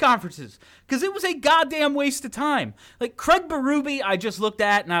press conferences because it was a goddamn waste of time. Like, Craig Berube, I just looked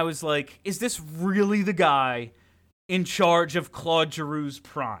at and I was like, is this really the guy in charge of Claude Giroux's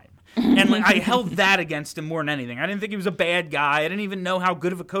prime? And like, I held that against him more than anything. I didn't think he was a bad guy. I didn't even know how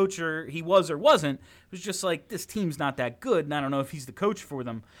good of a coach he was or wasn't. It was just like, this team's not that good, and I don't know if he's the coach for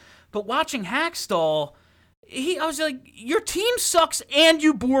them. But watching Hackstall, I was like, your team sucks and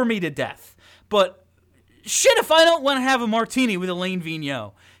you bore me to death. But shit, if I don't want to have a martini with Alain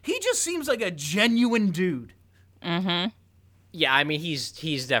Vigneault. He just seems like a genuine dude. Mm-hmm. Yeah, I mean, he's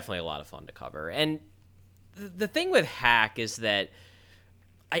definitely a lot of fun to cover. And the thing with Hack is that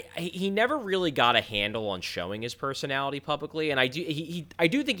he never really got a handle on showing his personality publicly, and I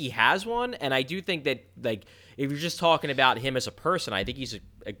do think he has one, and I do think that, like, if you're just talking about him as a person, I think he's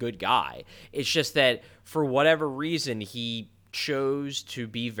a good guy. It's just that for whatever reason he chose to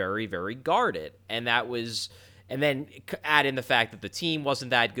be very, very guarded, and then add in the fact that the team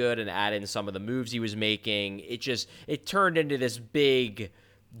wasn't that good, and add in some of the moves he was making. It turned into this big,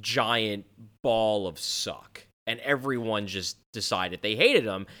 giant ball of suck. And everyone just decided they hated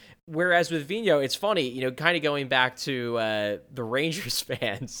him. Whereas with Vigneault, it's funny, kind of going back to the Rangers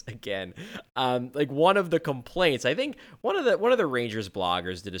fans again. Like, one of the complaints, I think one of the Rangers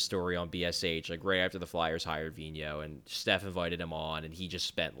bloggers did a story on BSH, like right after the Flyers hired Vigneault, and Steph invited him on, and he just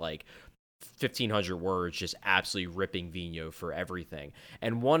spent like 1,500 words just absolutely ripping Vigneault for everything.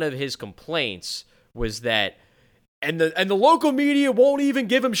 And one of his complaints was that And the local media won't even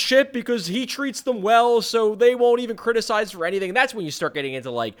give him shit because he treats them well, so they won't even criticize for anything. And that's when you start getting into,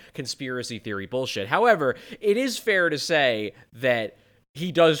 like, conspiracy theory bullshit. However, it is fair to say that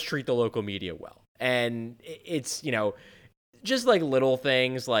he does treat the local media well. And it's, just like little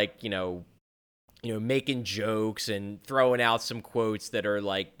things like, making jokes and throwing out some quotes that are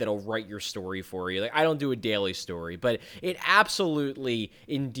like, that'll write your story for you. Like, I don't do a daily story, but it absolutely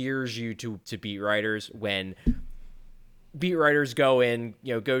endears you to beat writers when beat writers go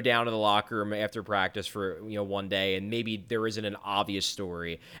down to the locker room after practice for, one day, and maybe there isn't an obvious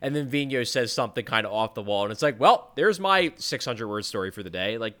story. And then Vigneault says something kind of off the wall, and it's like, well, there's my 600-word story for the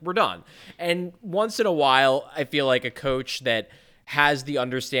day. Like, we're done. And once in a while, I feel like a coach that has the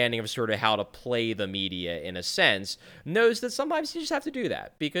understanding of sort of how to play the media in a sense knows that sometimes you just have to do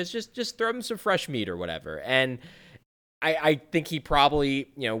that, because just throw them some fresh meat or whatever. And I think he probably,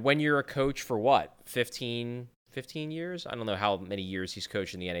 when you're a coach for what, 15 years? I don't know how many years he's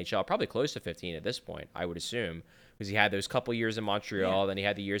coached in the NHL. Probably close to 15 at this point, I would assume, because he had those couple years in Montreal, then he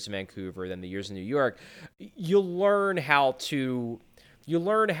had the years in Vancouver, then the years in New York. You learn how to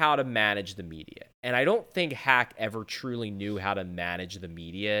manage the media. And I don't think Hack ever truly knew how to manage the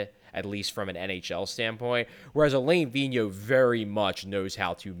media, at least from an NHL standpoint, whereas Alain Vigneault very much knows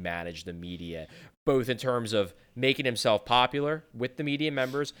how to manage the media, both in terms of making himself popular with the media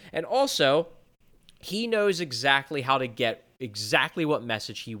members, and also he knows exactly how to get exactly what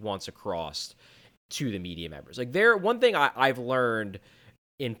message he wants across to the media members. Like, one thing I've learned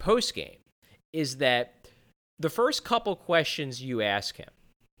in postgame is that the first couple questions you ask him,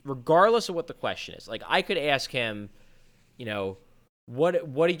 regardless of what the question is, like, I could ask him,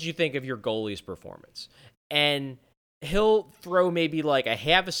 what did you think of your goalie's performance? And he'll throw maybe like a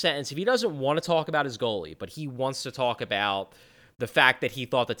half a sentence if he doesn't want to talk about his goalie, but he wants to talk about the fact that he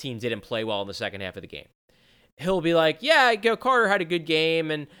thought the team didn't play well in the second half of the game. He'll be like, yeah, Carter had a good game,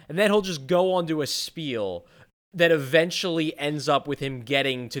 and then he'll just go on to a spiel that eventually ends up with him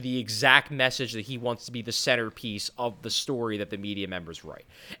getting to the exact message that he wants to be the centerpiece of the story that the media members write.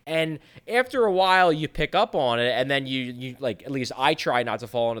 And after a while, you pick up on it, and then you like, at least I try not to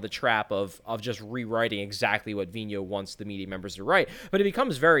fall into the trap of just rewriting exactly what Vigneault wants the media members to write. But it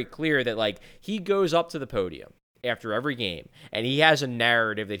becomes very clear that, like, he goes up to the podium after every game, and he has a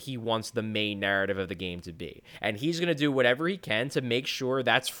narrative that he wants the main narrative of the game to be. And he's going to do whatever he can to make sure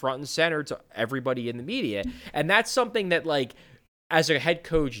that's front and center to everybody in the media. And that's something that, like, as a head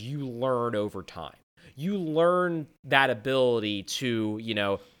coach, you learn over time. You learn that ability to,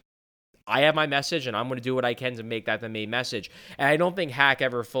 I have my message, and I'm going to do what I can to make that the main message. And I don't think Hack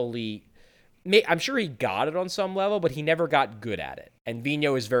ever fully... I'm sure he got it on some level, but he never got good at it. And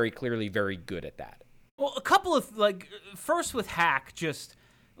Vigneault is very clearly very good at that. Well, a couple of, like, first with Hack, just,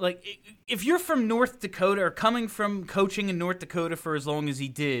 like, if you're from North Dakota or coming from coaching in North Dakota for as long as he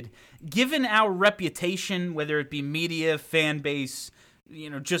did, given our reputation, whether it be media, fan base,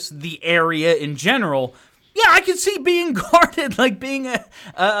 just the area in general, yeah, I could see being guarded, like being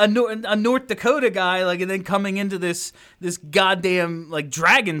a North Dakota guy, like, and then coming into this goddamn, like,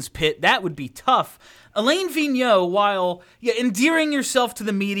 Dragon's pit. That would be tough. Alain Vigneault, while endearing yourself to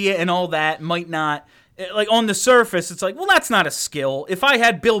the media and all that might not, like, on the surface, it's like, well, that's not a skill. If I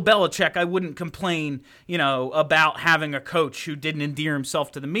had Bill Belichick, I wouldn't complain, about having a coach who didn't endear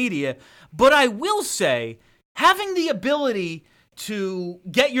himself to the media. But I will say, having the ability to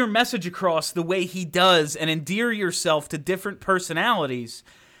get your message across the way he does and endear yourself to different personalities,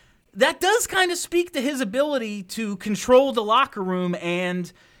 that does kind of speak to his ability to control the locker room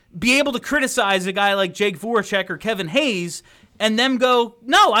and be able to criticize a guy like Jake Voracek or Kevin Hayes and them go,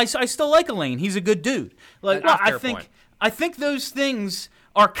 no, I still like Elaine. He's a good dude. Like, That's a fair point. I think those things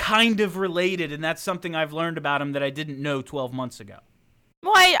are kind of related, and that's something I've learned about him that I didn't know 12 months ago.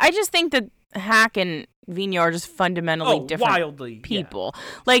 Well, I just think that Hack and Vino are just fundamentally different wildly, people. Yeah.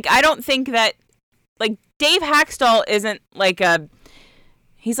 Like, I don't think that, like, Dave Hackstall isn't like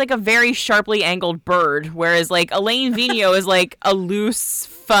he's like a very sharply angled bird, whereas like Elaine Vino is like a loose,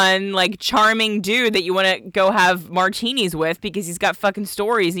 fun, like charming dude that you want to go have martinis with because he's got fucking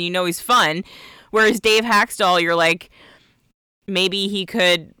stories and you know he's fun. Whereas Dave Hackstall, you're like, maybe he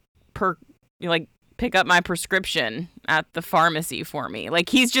could pick up my prescription at the pharmacy for me. Like,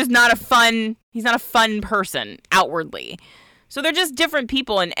 he's just not a fun person outwardly. So they're just different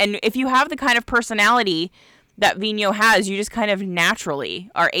people. And if you have the kind of personality that Vino has, you just kind of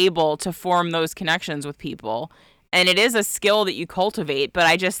naturally are able to form those connections with people. And it is a skill that you cultivate, but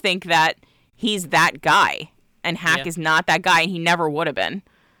I just think that he's that guy. And Hack is not that guy, and he never would have been.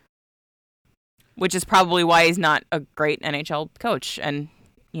 Which is probably why he's not a great NHL coach. And,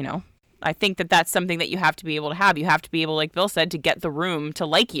 you know, I think that that's something that you have to be able to have. You have to be able, like Bill said, to get the room to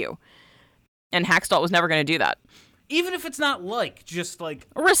like you. And Hackstall was never going to do that. Even if it's not just like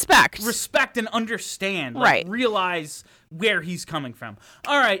respect and understand, right? Realize where he's coming from.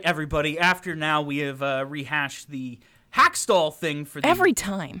 All right, everybody. After now, we have rehashed the Hackstall thing for every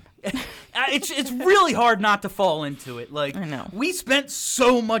time. It's really hard not to fall into it. Like, I know. We spent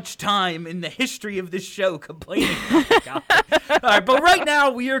so much time in the history of this show complaining about the guy. All right, but right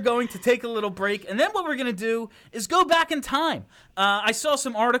now we are going to take a little break, and then what we're going to do is go back in time. I saw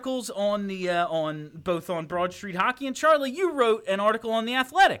some articles on both on Broad Street Hockey, and Charlie, you wrote an article on The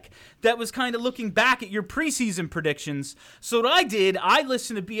Athletic that was kind of looking back at your preseason predictions. So what I did, I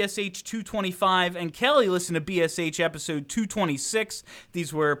listened to BSH 225, and Kelly listened to BSH episode 226.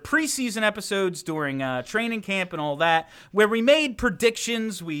 These were preseason episodes during training camp and all that, where we made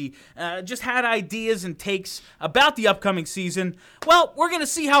predictions. We just had ideas and takes about the upcoming season. Well, we're going to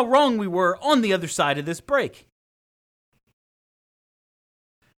see how wrong we were on the other side of this break.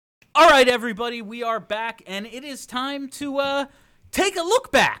 All right, everybody, we are back, and it is time to take a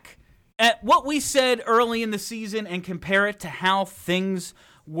look back at what we said early in the season and compare it to how things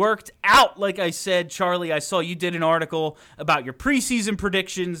worked out. Like I said, Charlie, I saw you did an article about your preseason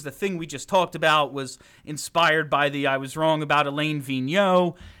predictions. The thing we just talked about was inspired by the I was wrong about Elaine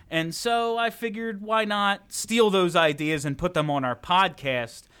Vigneault, and so I figured why not steal those ideas and put them on our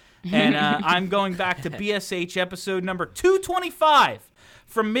podcast. And I'm going back to BSH episode number 225.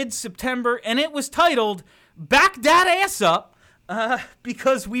 From mid-September, and it was titled "Back That Ass Up,"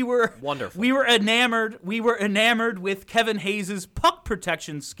 because we were enamored with Kevin Hayes' puck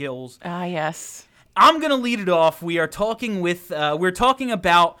protection skills. Ah, yes. I'm gonna lead it off. We're talking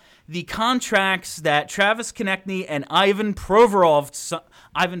about the contracts that Travis Konechny and Ivan Provorov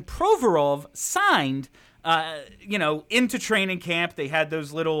signed. Into training camp. They had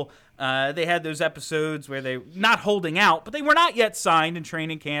those episodes where they not holding out, but they were not yet signed, and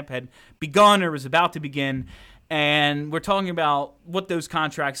training camp had begun or was about to begin. And we're talking about what those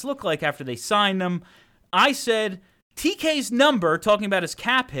contracts look like after they signed them. I said TK's number, talking about his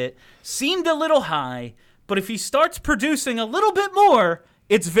cap hit, seemed a little high, but if he starts producing a little bit more,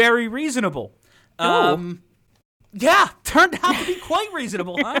 it's very reasonable. Yeah, turned out to be quite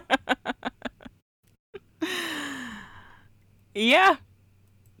reasonable, huh? Yeah.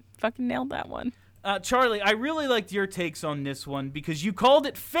 Fucking nailed that one. Charlie, I really liked your takes on this one because you called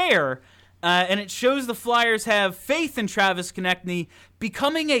it fair, and it shows the Flyers have faith in Travis Konechny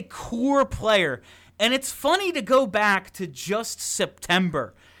becoming a core player. And it's funny to go back to just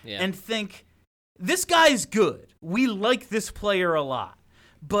September and think, this guy's good. We like this player a lot.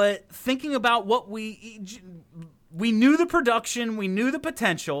 But thinking about what we knew the production, we knew the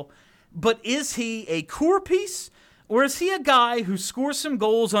potential, but is he a core piece? Or is he a guy who scores some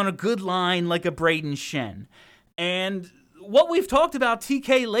goals on a good line like a Braden Shen? And what we've talked about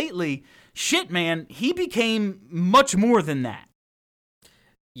TK lately, shit, man, he became much more than that.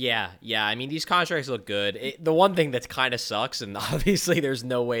 Yeah. I mean, these contracts look good. The one thing that kind of sucks, and obviously there's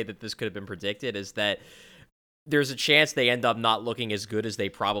no way that this could have been predicted, is that there's a chance they end up not looking as good as they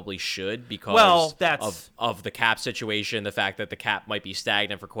probably should because of the cap situation, the fact that the cap might be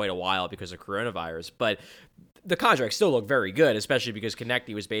stagnant for quite a while because of coronavirus. But the contracts still look very good, especially because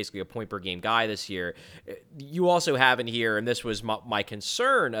Konechny was basically a point-per-game guy this year. You also have in here, and this was my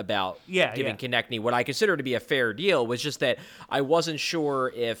concern about giving Konechny what I consider to be a fair deal, was just that I wasn't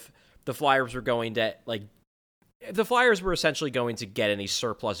sure if the Flyers were going to, like, the Flyers were essentially going to get any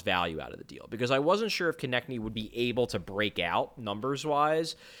surplus value out of the deal, because I wasn't sure if Konechny would be able to break out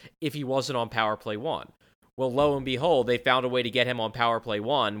numbers-wise if he wasn't on Power Play 1. Well, lo and behold, they found a way to get him on Power Play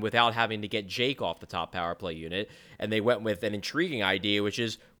 1 without having to get Jake off the top Power Play unit, and they went with an intriguing idea, which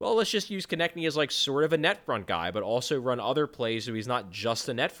is, well, let's just use Konechny as like sort of a net front guy, but also run other plays so he's not just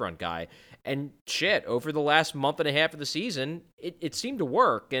a net front guy. And shit, over the last month and a half of the season, it seemed to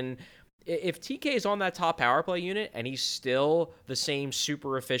work, and if TK is on that top power play unit and he's still the same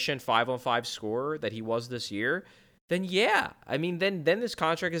super efficient 5-on-5 scorer that he was this year, then yeah, I mean, then this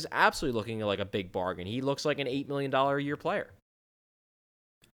contract is absolutely looking like a big bargain. He looks like an $8 million a year player.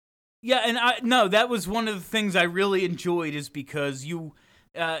 Yeah, and that was one of the things I really enjoyed, is because you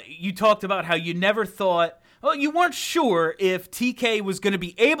talked about how you never thought, well, you weren't sure if TK was going to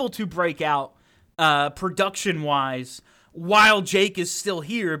be able to break out production-wise while Jake is still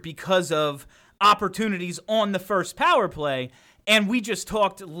here because of opportunities on the first power play. And we just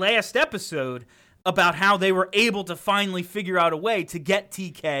talked last episode about how they were able to finally figure out a way to get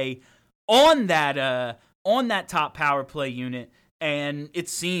TK on that top power play unit. And it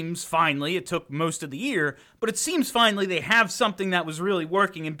seems finally, it took most of the year, but it seems finally they have something that was really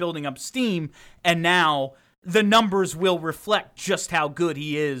working and building up steam. And now the numbers will reflect just how good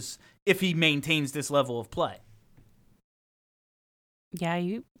he is if he maintains this level of play. Yeah,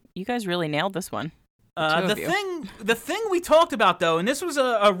 you guys really nailed this one. The thing we talked about, though, and this was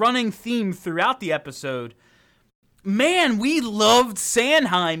a running theme throughout the episode, man, we loved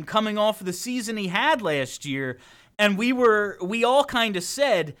Sanheim coming off of the season he had last year, and we all kind of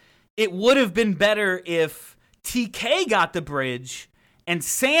said it would have been better if TK got the bridge and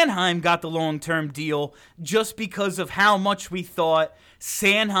Sanheim got the long-term deal, just because of how much we thought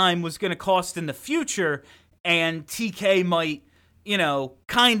Sanheim was going to cost in the future, and TK might,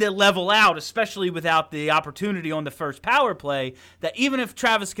 kind of level out, especially without the opportunity on the first power play, that even if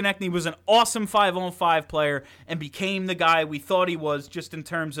Travis Konechny was an awesome 5-on-5 player and became the guy we thought he was just in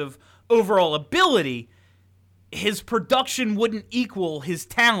terms of overall ability, his production wouldn't equal his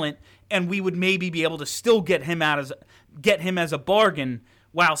talent, and we would maybe be able to still get him as a bargain,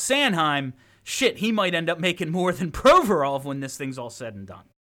 while Sanheim, shit, he might end up making more than Provorov when this thing's all said and done.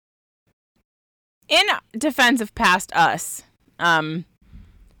 In defense of past us, it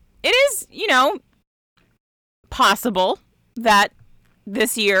is, possible that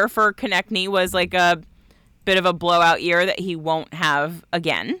this year for Konechny was like a bit of a blowout year that he won't have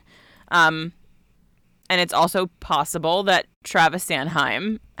again. And it's also possible that Travis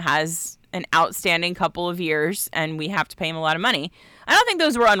Sanheim has an outstanding couple of years and we have to pay him a lot of money. I don't think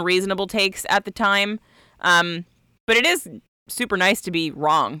those were unreasonable takes at the time, but it is super nice to be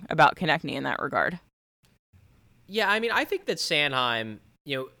wrong about Konechny in that regard. Yeah, I mean, I think that Sanheim,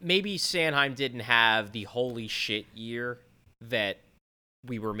 maybe Sanheim didn't have the holy shit year that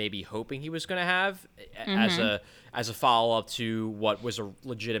we were maybe hoping he was going to have as a follow-up to what was a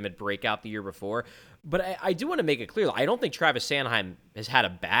legitimate breakout the year before. But I do want to make it clear, I don't think Travis Sanheim has had a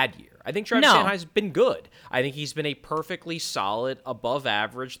bad year. I think Travis Sanheim's been good. I think he's been a perfectly solid,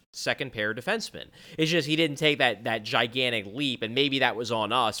 above-average second-pair defenseman. It's just he didn't take that gigantic leap, and maybe that was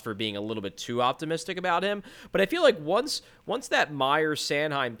on us for being a little bit too optimistic about him. But I feel like once that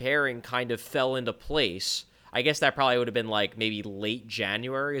Myers-Sanheim pairing kind of fell into place, I guess that probably would have been like maybe late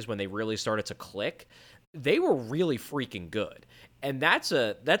January is when they really started to click. They were really freaking good. And that's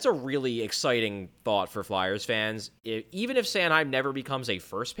a really exciting thought for Flyers fans. Even if Sanheim never becomes a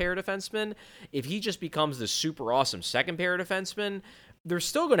first-pair defenseman, if he just becomes the super awesome second-pair defenseman, they're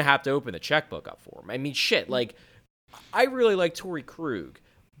still going to have to open the checkbook up for him. I mean, shit, like, I really like Torrey Krug,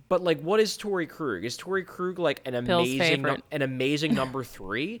 but, like, what is Torrey Krug? Is Torrey Krug, like, an amazing number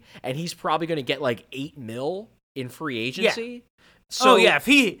 3, and he's probably going to get, like, $8 million in free agency? Yeah. So, if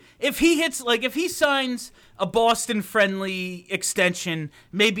he signs a Boston-friendly extension,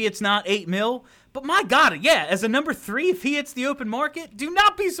 maybe it's not $8 million. But my God, yeah, as a number 3, if he hits the open market, do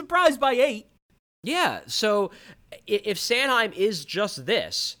not be surprised by 8. Yeah, so if Sanheim is just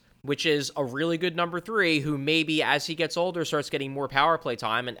this, which is a really good number 3 who maybe as he gets older starts getting more power play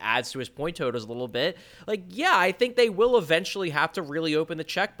time and adds to his point totals a little bit, like, yeah, I think they will eventually have to really open the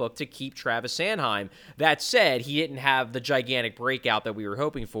checkbook to keep Travis Sanheim. That said, he didn't have the gigantic breakout that we were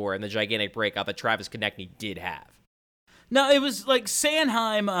hoping for and the gigantic breakout that Travis Konechny did have. No, it was like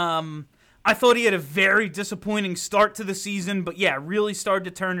Sanheim, I thought he had a very disappointing start to the season, but yeah, really started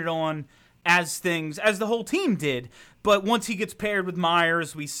to turn it on as the whole team did. But once he gets paired with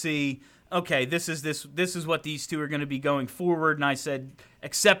Myers, we see, okay, this is what these two are going to be going forward. And I said,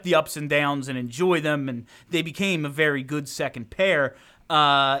 accept the ups and downs and enjoy them. And they became a very good second pair.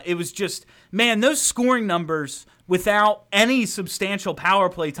 It was just, man, those scoring numbers without any substantial power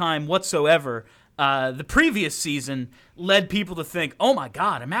play time whatsoever. The previous season led people to think, oh my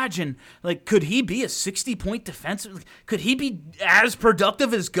God, imagine, like, could he be a 60-point defensive? Could he be as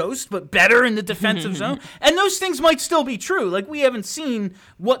productive as Ghost, but better in the defensive zone? And those things might still be true. Like, we haven't seen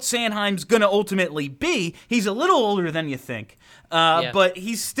what Sanheim's going to ultimately be. He's a little older than you think. But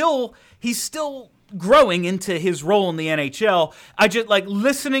he's still growing into his role in the NHL. I just, like,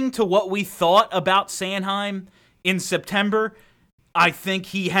 listening to what we thought about Sanheim in September, I think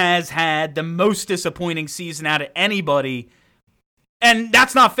he has had the most disappointing season out of anybody. And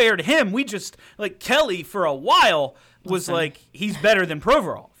that's not fair to him. We just, like, Kelly for a while was like, he's better than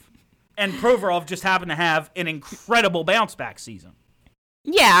Provorov. And Provorov just happened to have an incredible bounce back season.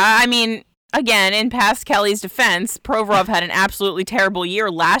 Yeah, I mean, again, in past Kelly's defense, Provorov had an absolutely terrible year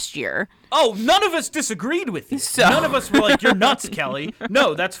last year. Oh, none of us disagreed with you. So... None of us were like, you're nuts, Kelly.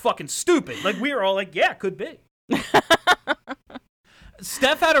 No, that's fucking stupid. Like, we were all like, yeah, could be.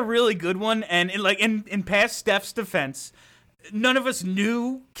 Steph had a really good one, and in past Steph's defense, none of us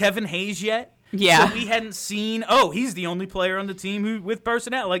knew Kevin Hayes yet. Yeah. So we hadn't seen, he's the only player on the team who with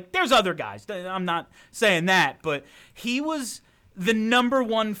personnel. Like, there's other guys. I'm not saying that, but he was the number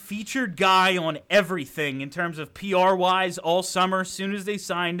one featured guy on everything in terms of PR-wise all summer. As soon as they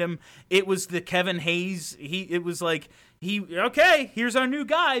signed him, it was the Kevin Hayes. It was like, here's our new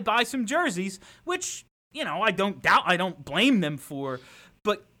guy, buy some jerseys, which... I don't blame them for.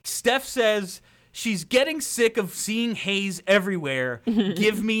 But Steph says she's getting sick of seeing Hayes everywhere.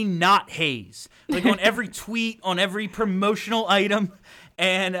 Give me not Hayes. Like on every tweet, on every promotional item.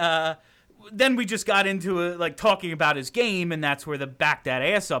 And then we just got into talking about his game, and that's where the Back That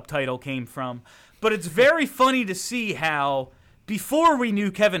Ass Up title came from. But it's very funny to see how before we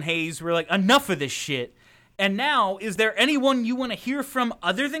knew Kevin Hayes, we're like, enough of this shit. And now, is there anyone you want to hear from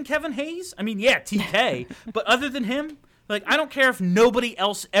other than Kevin Hayes? I mean, yeah, TK, but other than him, like, I don't care if nobody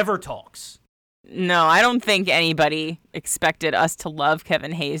else ever talks. No, I don't think anybody expected us to love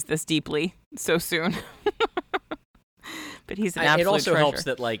Kevin Hayes this deeply so soon. But he's an absolute It also treasure. helps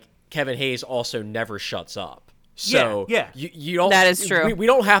that, like, Kevin Hayes also never shuts up. So yeah. You don't. That is true. We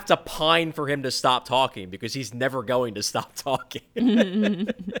don't have to pine for him to stop talking because he's never going to stop talking.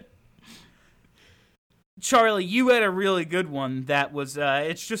 Charlie, you had a really good one that was,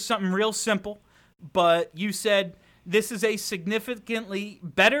 it's just something real simple, but you said this is a significantly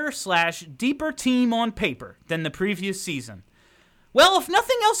better / deeper team on paper than the previous season. Well, if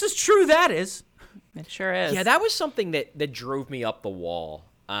nothing else is true, that is. It sure is. Yeah, that was something that drove me up the wall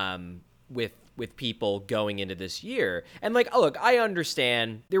with people going into this year. And look, I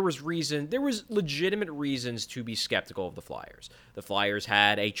understand there was legitimate reasons to be skeptical of the Flyers. The Flyers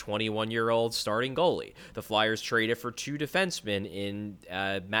had a 21-year-old starting goalie. The Flyers traded for 2 defensemen in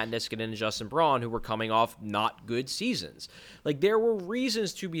Matt Niskanen and Justin Braun, who were coming off not good seasons. There were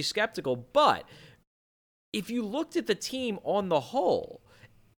reasons to be skeptical, but if you looked at the team on the whole,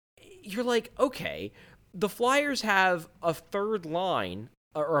 you're like, okay, the Flyers have a third line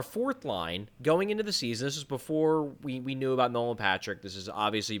or a fourth line going into the season. This is before we knew about Nolan Patrick. This is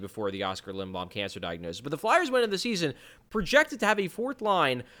obviously before the Oscar Lindblom cancer diagnosis. But the Flyers went into the season projected to have a fourth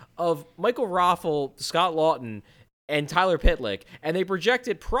line of Michael Raffl, Scott Lawton, and Tyler Pitlick, and they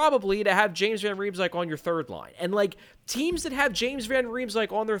projected probably to have James Van Riemsdyk on your third line. And teams that have James Van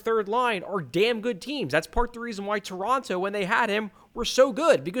Riemsdyk on their third line are damn good teams. That's part of the reason why Toronto, when they had him, were so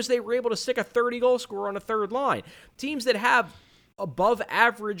good, because they were able to stick a 30-goal scorer on a third line. Teams that have above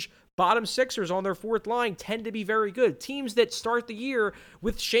average bottom sixers on their fourth line tend to be very good. Teams that start the year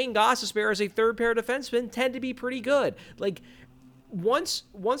with Shane Gostisbehere as a third pair defenseman tend to be pretty good. Once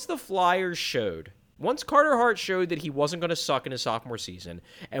the Flyers once Carter Hart showed that he wasn't going to suck in his sophomore season,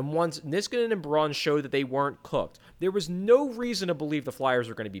 and once Niskanen and Braun showed that they weren't cooked, there was no reason to believe the Flyers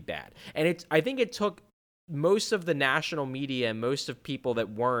were going to be bad. And I think it took most of the national media and most of people that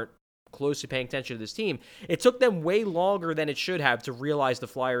weren't closely paying attention to this team, it took them way longer than it should have to realize the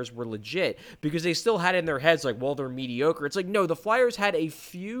Flyers were legit, because they still had in their heads they're mediocre. It's no, the Flyers had a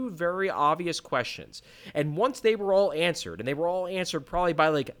few very obvious questions, and once they were all answered, and they were all answered probably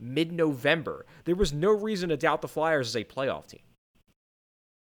by mid-November, there was no reason to doubt the Flyers as a playoff team.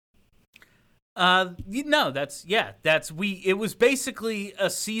 It was basically a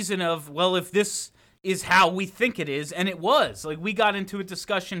season of, well, if this is how we think it is, and it was. We got into a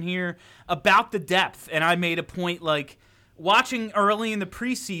discussion here about the depth, and I made a point, watching early in the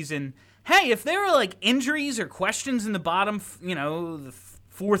preseason hey, if there are like injuries or questions in the bottom, the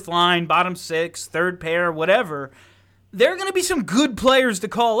fourth line, bottom six, third pair, whatever, there are going to be some good players to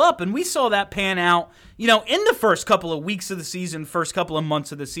call up. And we saw that pan out, in the first couple of weeks of the season, first couple of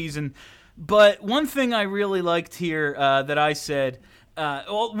months of the season. But one thing I really liked here that I said,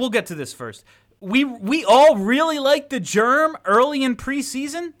 we'll get to this first. We all really liked the germ early in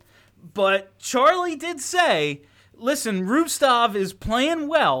preseason, but Charlie did say, listen, Rustov is playing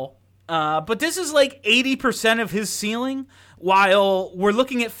well, but this is like 80% of his ceiling, while we're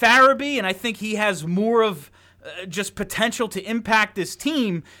looking at Farabee, and I think he has more of just potential to impact this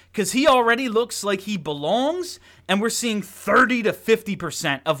team because he already looks like he belongs, and we're seeing 30 to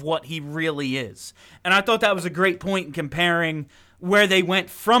 50% of what he really is. And I thought that was a great point in comparing where they went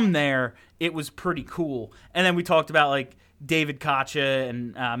from there. It was pretty cool. And then we talked about like David Kacha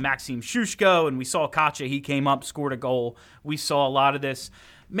and Maxim Shushko, and we saw Kacha. He came up, scored a goal. We saw a lot of this.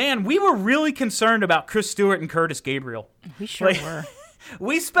 Man, we were really concerned about Chris Stewart and Curtis Gabriel. We sure were.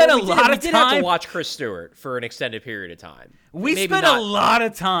 We spent a lot of time. We did have to watch Chris Stewart for an extended period of time. We spent a lot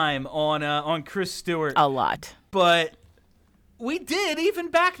of time on Chris Stewart. A lot. But we did,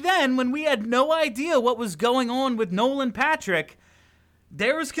 even back then, when we had no idea what was going on with Nolan Patrick,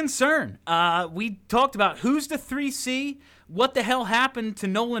 there was concern. We talked about who's the 3C, what the hell happened to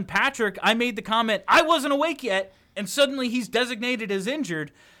Nolan Patrick. I made the comment, I wasn't awake yet, and suddenly he's designated as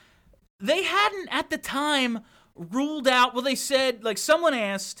injured. They hadn't, at the time, ruled out, they said, like someone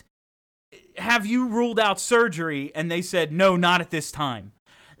asked, have you ruled out surgery? And they said, no, not at this time.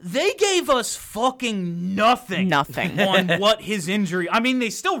 They gave us fucking nothing on what his injury. I mean, they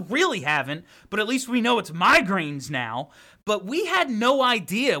still really haven't, but at least we know it's migraines now. But we had no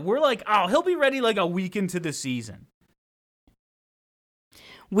idea. We're like, oh, he'll be ready like a week into the season.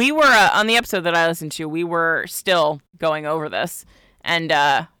 We were, on the episode that I listened to, we were still going over this. And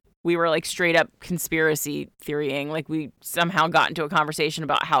we were like straight up conspiracy theorying. Like we somehow got into a conversation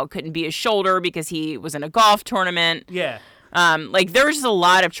about how it couldn't be his shoulder because he was in a golf tournament. Yeah. Like there was just a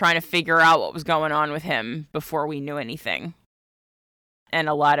lot of trying to figure out what was going on with him before we knew anything. And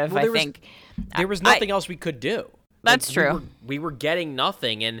a lot of, there was nothing else we could do. That's true. We were getting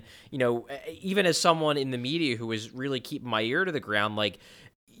nothing. And, even as someone in the media who was really keeping my ear to the ground, like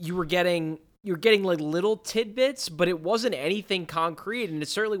you were getting like little tidbits, but it wasn't anything concrete. And it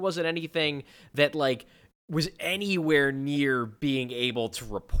certainly wasn't anything that like was anywhere near being able to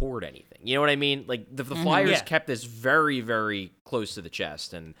report anything. You know what I mean? Like the Flyers kept this very, very close to the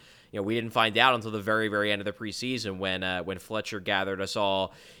chest. And, we didn't find out until the very, very end of the preseason when Fletcher gathered us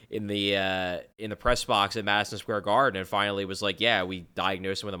all in the press box at Madison Square Garden and finally was like, yeah, we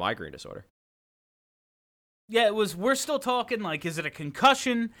diagnosed him with a migraine disorder. Yeah, we're still talking like, is it a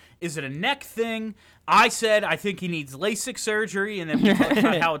concussion? Is it a neck thing? I said, I think he needs LASIK surgery, and then we talked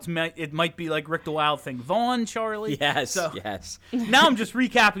about how it might be like Rick the Wild Thing Vaughn, Charlie. Yes. Now I'm just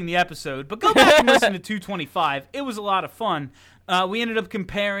recapping the episode, but go back and listen to 225. It was a lot of fun. We ended up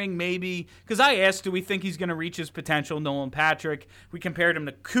comparing maybe, because I asked, do we think he's going to reach his potential, Nolan Patrick? We compared him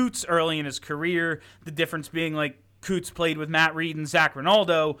to Coots early in his career, the difference being like Coots played with Matt Reed and Zach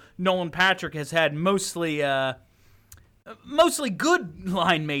Rinaldo. Nolan Patrick has had mostly good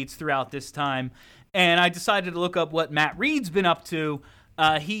line mates throughout this time. And I decided to look up what Matt Reed's been up to.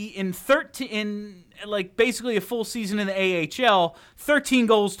 He in basically a full season in the AHL, 13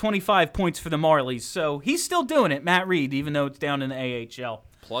 goals, 25 points for the Marlies. So he's still doing it, Matt Reed, even though it's down in the AHL.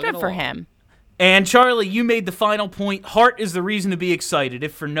 Good for him. And Charlie, you made the final point. Heart is the reason to be excited,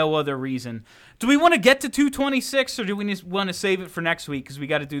 if for no other reason. Do we want to get to 226, or do we want to save it for next week? Because we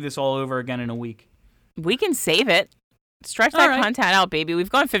got to do this all over again in a week. We can save it. Stretch that content out, baby.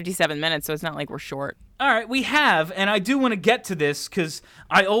 We've gone 57 minutes, so it's not like we're short. All right, we have, and I do want to get to this because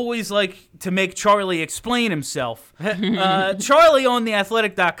I always like to make Charlie explain himself. Charlie on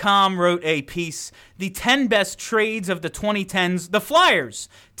theathletic.com wrote a piece, the 10 best trades of the 2010s, the Flyers,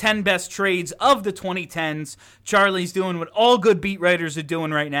 10 best trades of the 2010s. Charlie's doing what all good beat writers are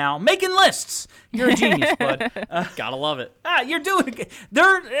doing right now, making lists. You're a genius, bud. Gotta love it. You're doing it.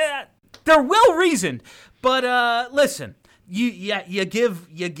 They're well-reasoned, but listen. You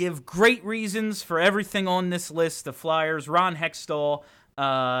give great reasons for everything on this list. The Flyers, Ron Hextall,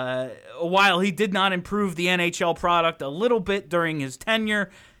 while he did not improve the NHL product a little bit during his tenure,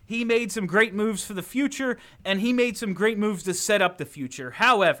 he made some great moves for the future, and he made some great moves to set up the future.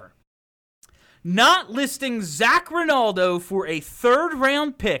 However, not listing Zach Rinaldo for a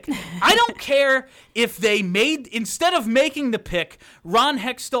third-round pick. I don't care if they instead of making the pick, Ron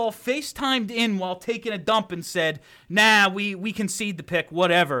Hextall FaceTimed in while taking a dump and said, nah, we concede the pick,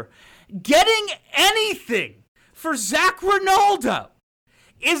 whatever. Getting anything for Zach Rinaldo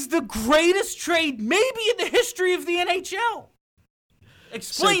is the greatest trade maybe in the history of the NHL.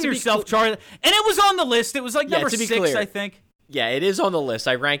 Explain yourself, Charlie. And it was on the list. It was like number 6, clear, I think. Yeah, it is on the list.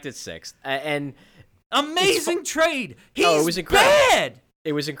 I ranked it 6th. And amazing trade. He's it was incredible. bad.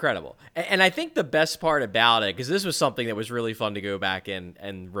 It was incredible. And I think the best part about it, because this was something that was really fun to go back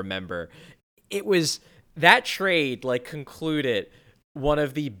and remember, it was that trade concluded one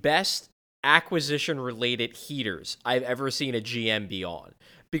of the best acquisition-related heaters I've ever seen a GM be on.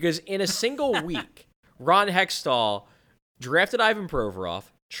 Because in a single week, Ron Hextall drafted Ivan Provorov,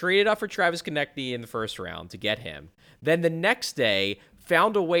 traded up for Travis Konechny in the first round to get him. Then the next day,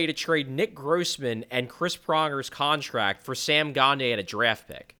 found a way to trade Nick Grossman and Chris Pronger's contract for Sam Gagner and a draft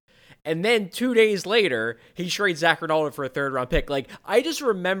pick. And then 2 days later, he trades Zach Rinaldo for a third-round pick. I just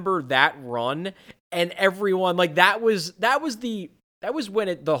remember that run, and everyone, that was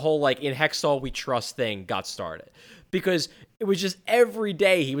when the whole, in Hextall we trust thing got started. Because it was just every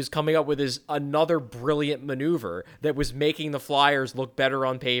day he was coming up with another brilliant maneuver that was making the Flyers look better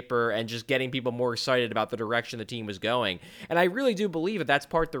on paper and just getting people more excited about the direction the team was going. And I really do believe that that's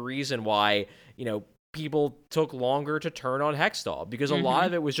part of the reason why, people took longer to turn on Hextall, because a lot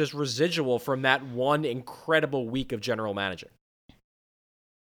of it was just residual from that one incredible week of general managing.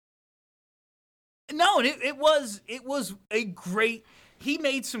 No, it was a great. He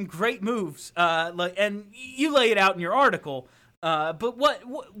made some great moves, and you lay it out in your article. But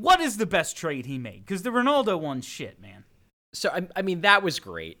what is the best trade he made? Because the Ronaldo one's shit, man. So I mean that was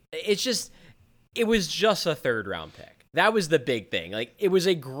great. It was just a third-round pick. That was the big thing. It was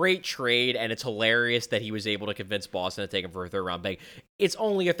a great trade, and it's hilarious that he was able to convince Boston to take him for a third-round pick. It's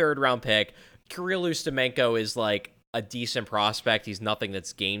only a third-round pick. Kirill Ustimenko is a decent prospect. He's nothing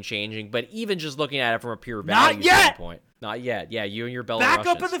that's game-changing, but even just looking at it from a pure value standpoint. Not yet. Yeah, you and your Belarusians. Back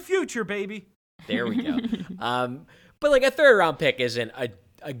up in the future, baby. There we go. But a third-round pick isn't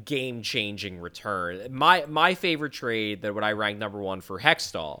a game-changing return. My favorite trade, that what I ranked number 1 for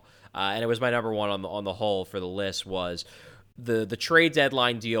Hextall, and it was my number 1 on the whole for the list, was the trade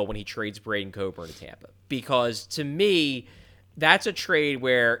deadline deal when he trades Braden Coburn to Tampa. Because to me, that's a trade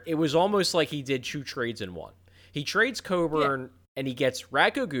where it was almost like he did 2 trades in one. He trades Coburn, and he gets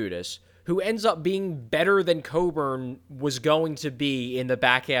Radko Gudas, who ends up being better than Coburn was going to be in the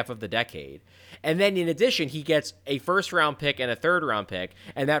back half of the decade. And then in addition, he gets a first-round pick and a third-round pick,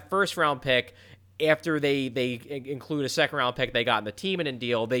 and that first-round pick, after they include a second-round pick they got in the Timonen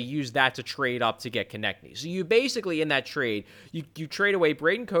deal, they use that to trade up to get Konechny. So you basically, in that trade, you trade away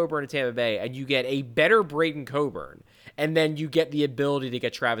Braden Coburn to Tampa Bay, and you get a better Braden Coburn, and then you get the ability to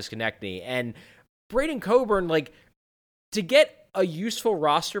get Travis Konechny. And Braden Coburn, to get a useful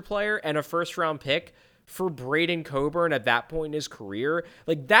roster player and a first-round pick for Braden Coburn at that point in his career,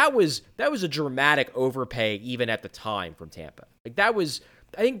 that was a dramatic overpay even at the time from Tampa.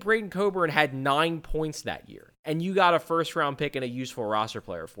 I think Braden Coburn had 9 points that year, and you got a first-round pick and a useful roster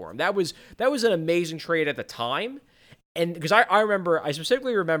player for him. That was an amazing trade at the time. And because I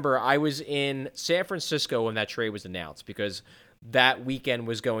specifically remember I was in San Francisco when that trade was announced, because that weekend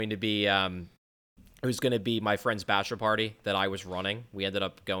was going to be it was going to be my friend's bachelor party that I was running. We ended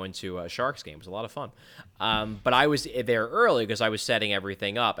up going to a Sharks game. It was a lot of fun. But I was there early because I was setting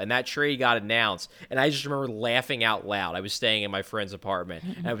everything up. And that trade got announced. And I just remember laughing out loud. I was staying in my friend's apartment.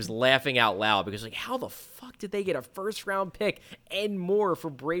 And I was laughing out loud because, how the fuck did they get a first-round pick and more for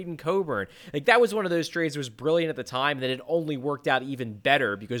Braden Coburn? That was one of those trades that was brilliant at the time. And then it only worked out even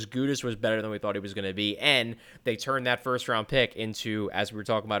better because Gudas was better than we thought he was going to be. And they turned that first-round pick into, as we were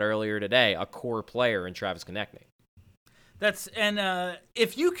talking about earlier today, a core player in Travis Konechny.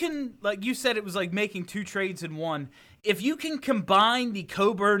 If you can, like you said, it was like making 2 trades in one. If you can combine the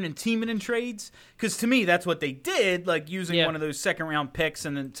Coburn and Timonen trades, because to me that's what they did, using one of those second-round picks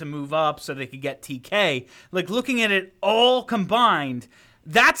and then to move up so they could get TK. Looking at it all combined,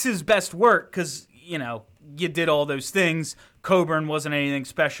 that's his best work because you did all those things. Coburn wasn't anything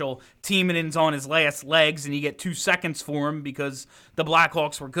special. Timonen's on his last legs, and you get 2 seconds for him because the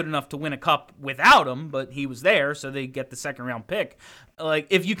Blackhawks were good enough to win a cup without him, but he was there, so they get the second-round pick.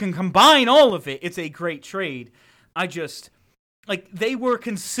 If you can combine all of it, it's a great trade. They were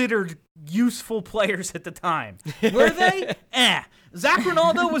considered useful players at the time. Were they? Zach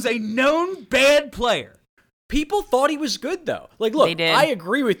Rinaldo was a known bad player. People thought he was good, though. Look, I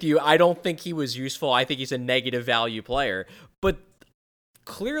agree with you. I don't think he was useful. I think he's a negative value player. But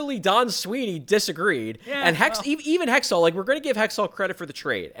clearly Don Sweeney disagreed. Yeah, and even Hextall, we're going to give Hextall credit for the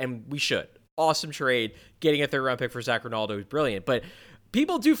trade, and we should. Awesome trade. Getting a third-round pick for Zach Rinaldo was brilliant. But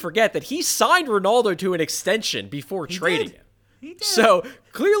people do forget that he signed Rinaldo to an extension before trading him. He did. So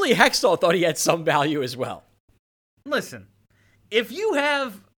clearly Hextall thought he had some value as well. Listen, if you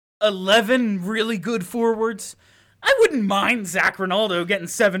have 11 really good forwards, I wouldn't mind Zach Ronaldo getting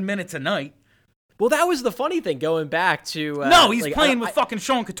 7 minutes a night. Well, that was the funny thing going back to. No, he's playing with fucking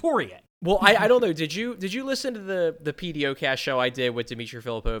Sean Couturier. Well, I don't know. Did you listen to the PDOcast show I did with Dmitry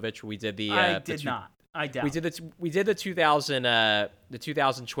Filipovich? We did the. I did not. I doubt. We did the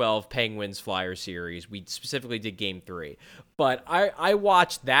 2012 Penguins Flyers series. We specifically did Game 3, but I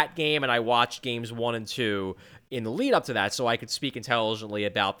watched that game and I watched games 1 and 2 in the lead up to that, so I could speak intelligently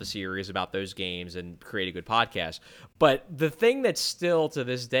about the series, about those games, and create a good podcast. But the thing that still to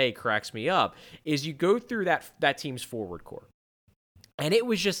this day cracks me up is you go through that team's forward core, and it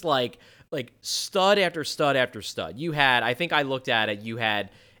was just like stud after stud after stud. You had, I think I looked at it, you had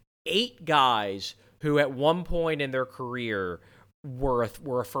 8 guys who at one point in their career were a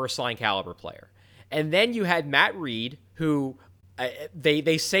first-line caliber player. And then you had Matt Reed, who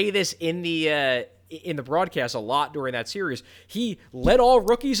they say this in the broadcast a lot during that series. He led all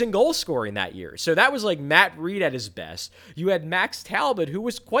rookies in goal scoring that year. So that was like Matt Reed at his best. You had Max Talbot, who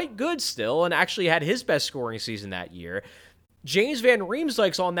was quite good still and actually had his best scoring season that year. James Van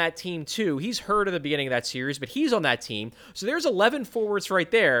Riemsdyk's on that team too. He's hurt at the beginning of that series, but he's on that team. So there's 11 forwards right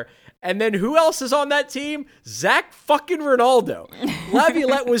there. And then who else is on that team? Zach fucking Ronaldo.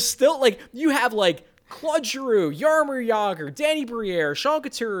 Laviolette was still like, you have like Claude Giroux, Jaromir Jagr, Danny Briere, Sean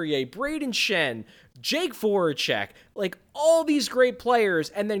Couturier, Braden Shen, Jake Voracek, like all these great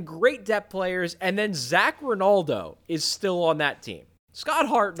players and then great depth players. And then Zach Ronaldo is still on that team. Scott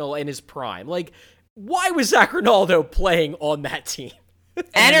Hartnell in his prime. Like, why was Zach Ronaldo playing on that team?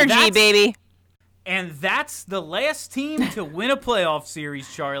 Energy, baby. And that's the last team to win a playoff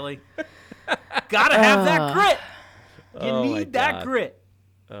series, Charlie. Gotta have that grit. You need that grit.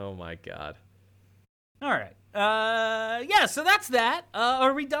 Oh, my God. All right. Yeah, so that's that.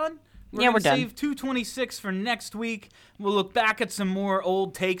 Are we done? Yeah, we're done. Save 226 for next week. We'll look back at some more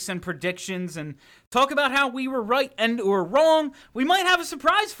old takes and predictions and talk about how we were right and or wrong. We might have a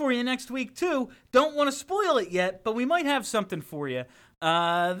surprise for you next week, too. Don't want to spoil it yet, but we might have something for you.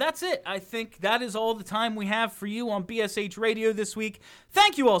 That's it. I think that is all the time we have for you on BSH Radio this week.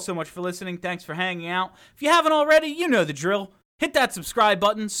 Thank you all so much for listening. Thanks for hanging out. If you haven't already, you know the drill. Hit that subscribe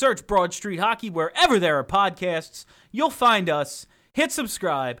button. Search Broad Street Hockey wherever there are podcasts. You'll find us. Hit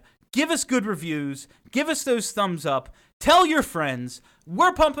subscribe. Give us good reviews. Give us those thumbs up. Tell your friends.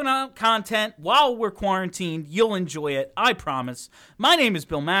 We're pumping out content while we're quarantined. You'll enjoy it. I promise. My name is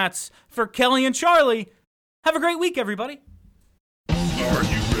Bill Matz. For Kelly and Charlie, have a great week, everybody. Are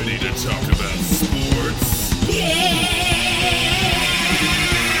you ready to talk about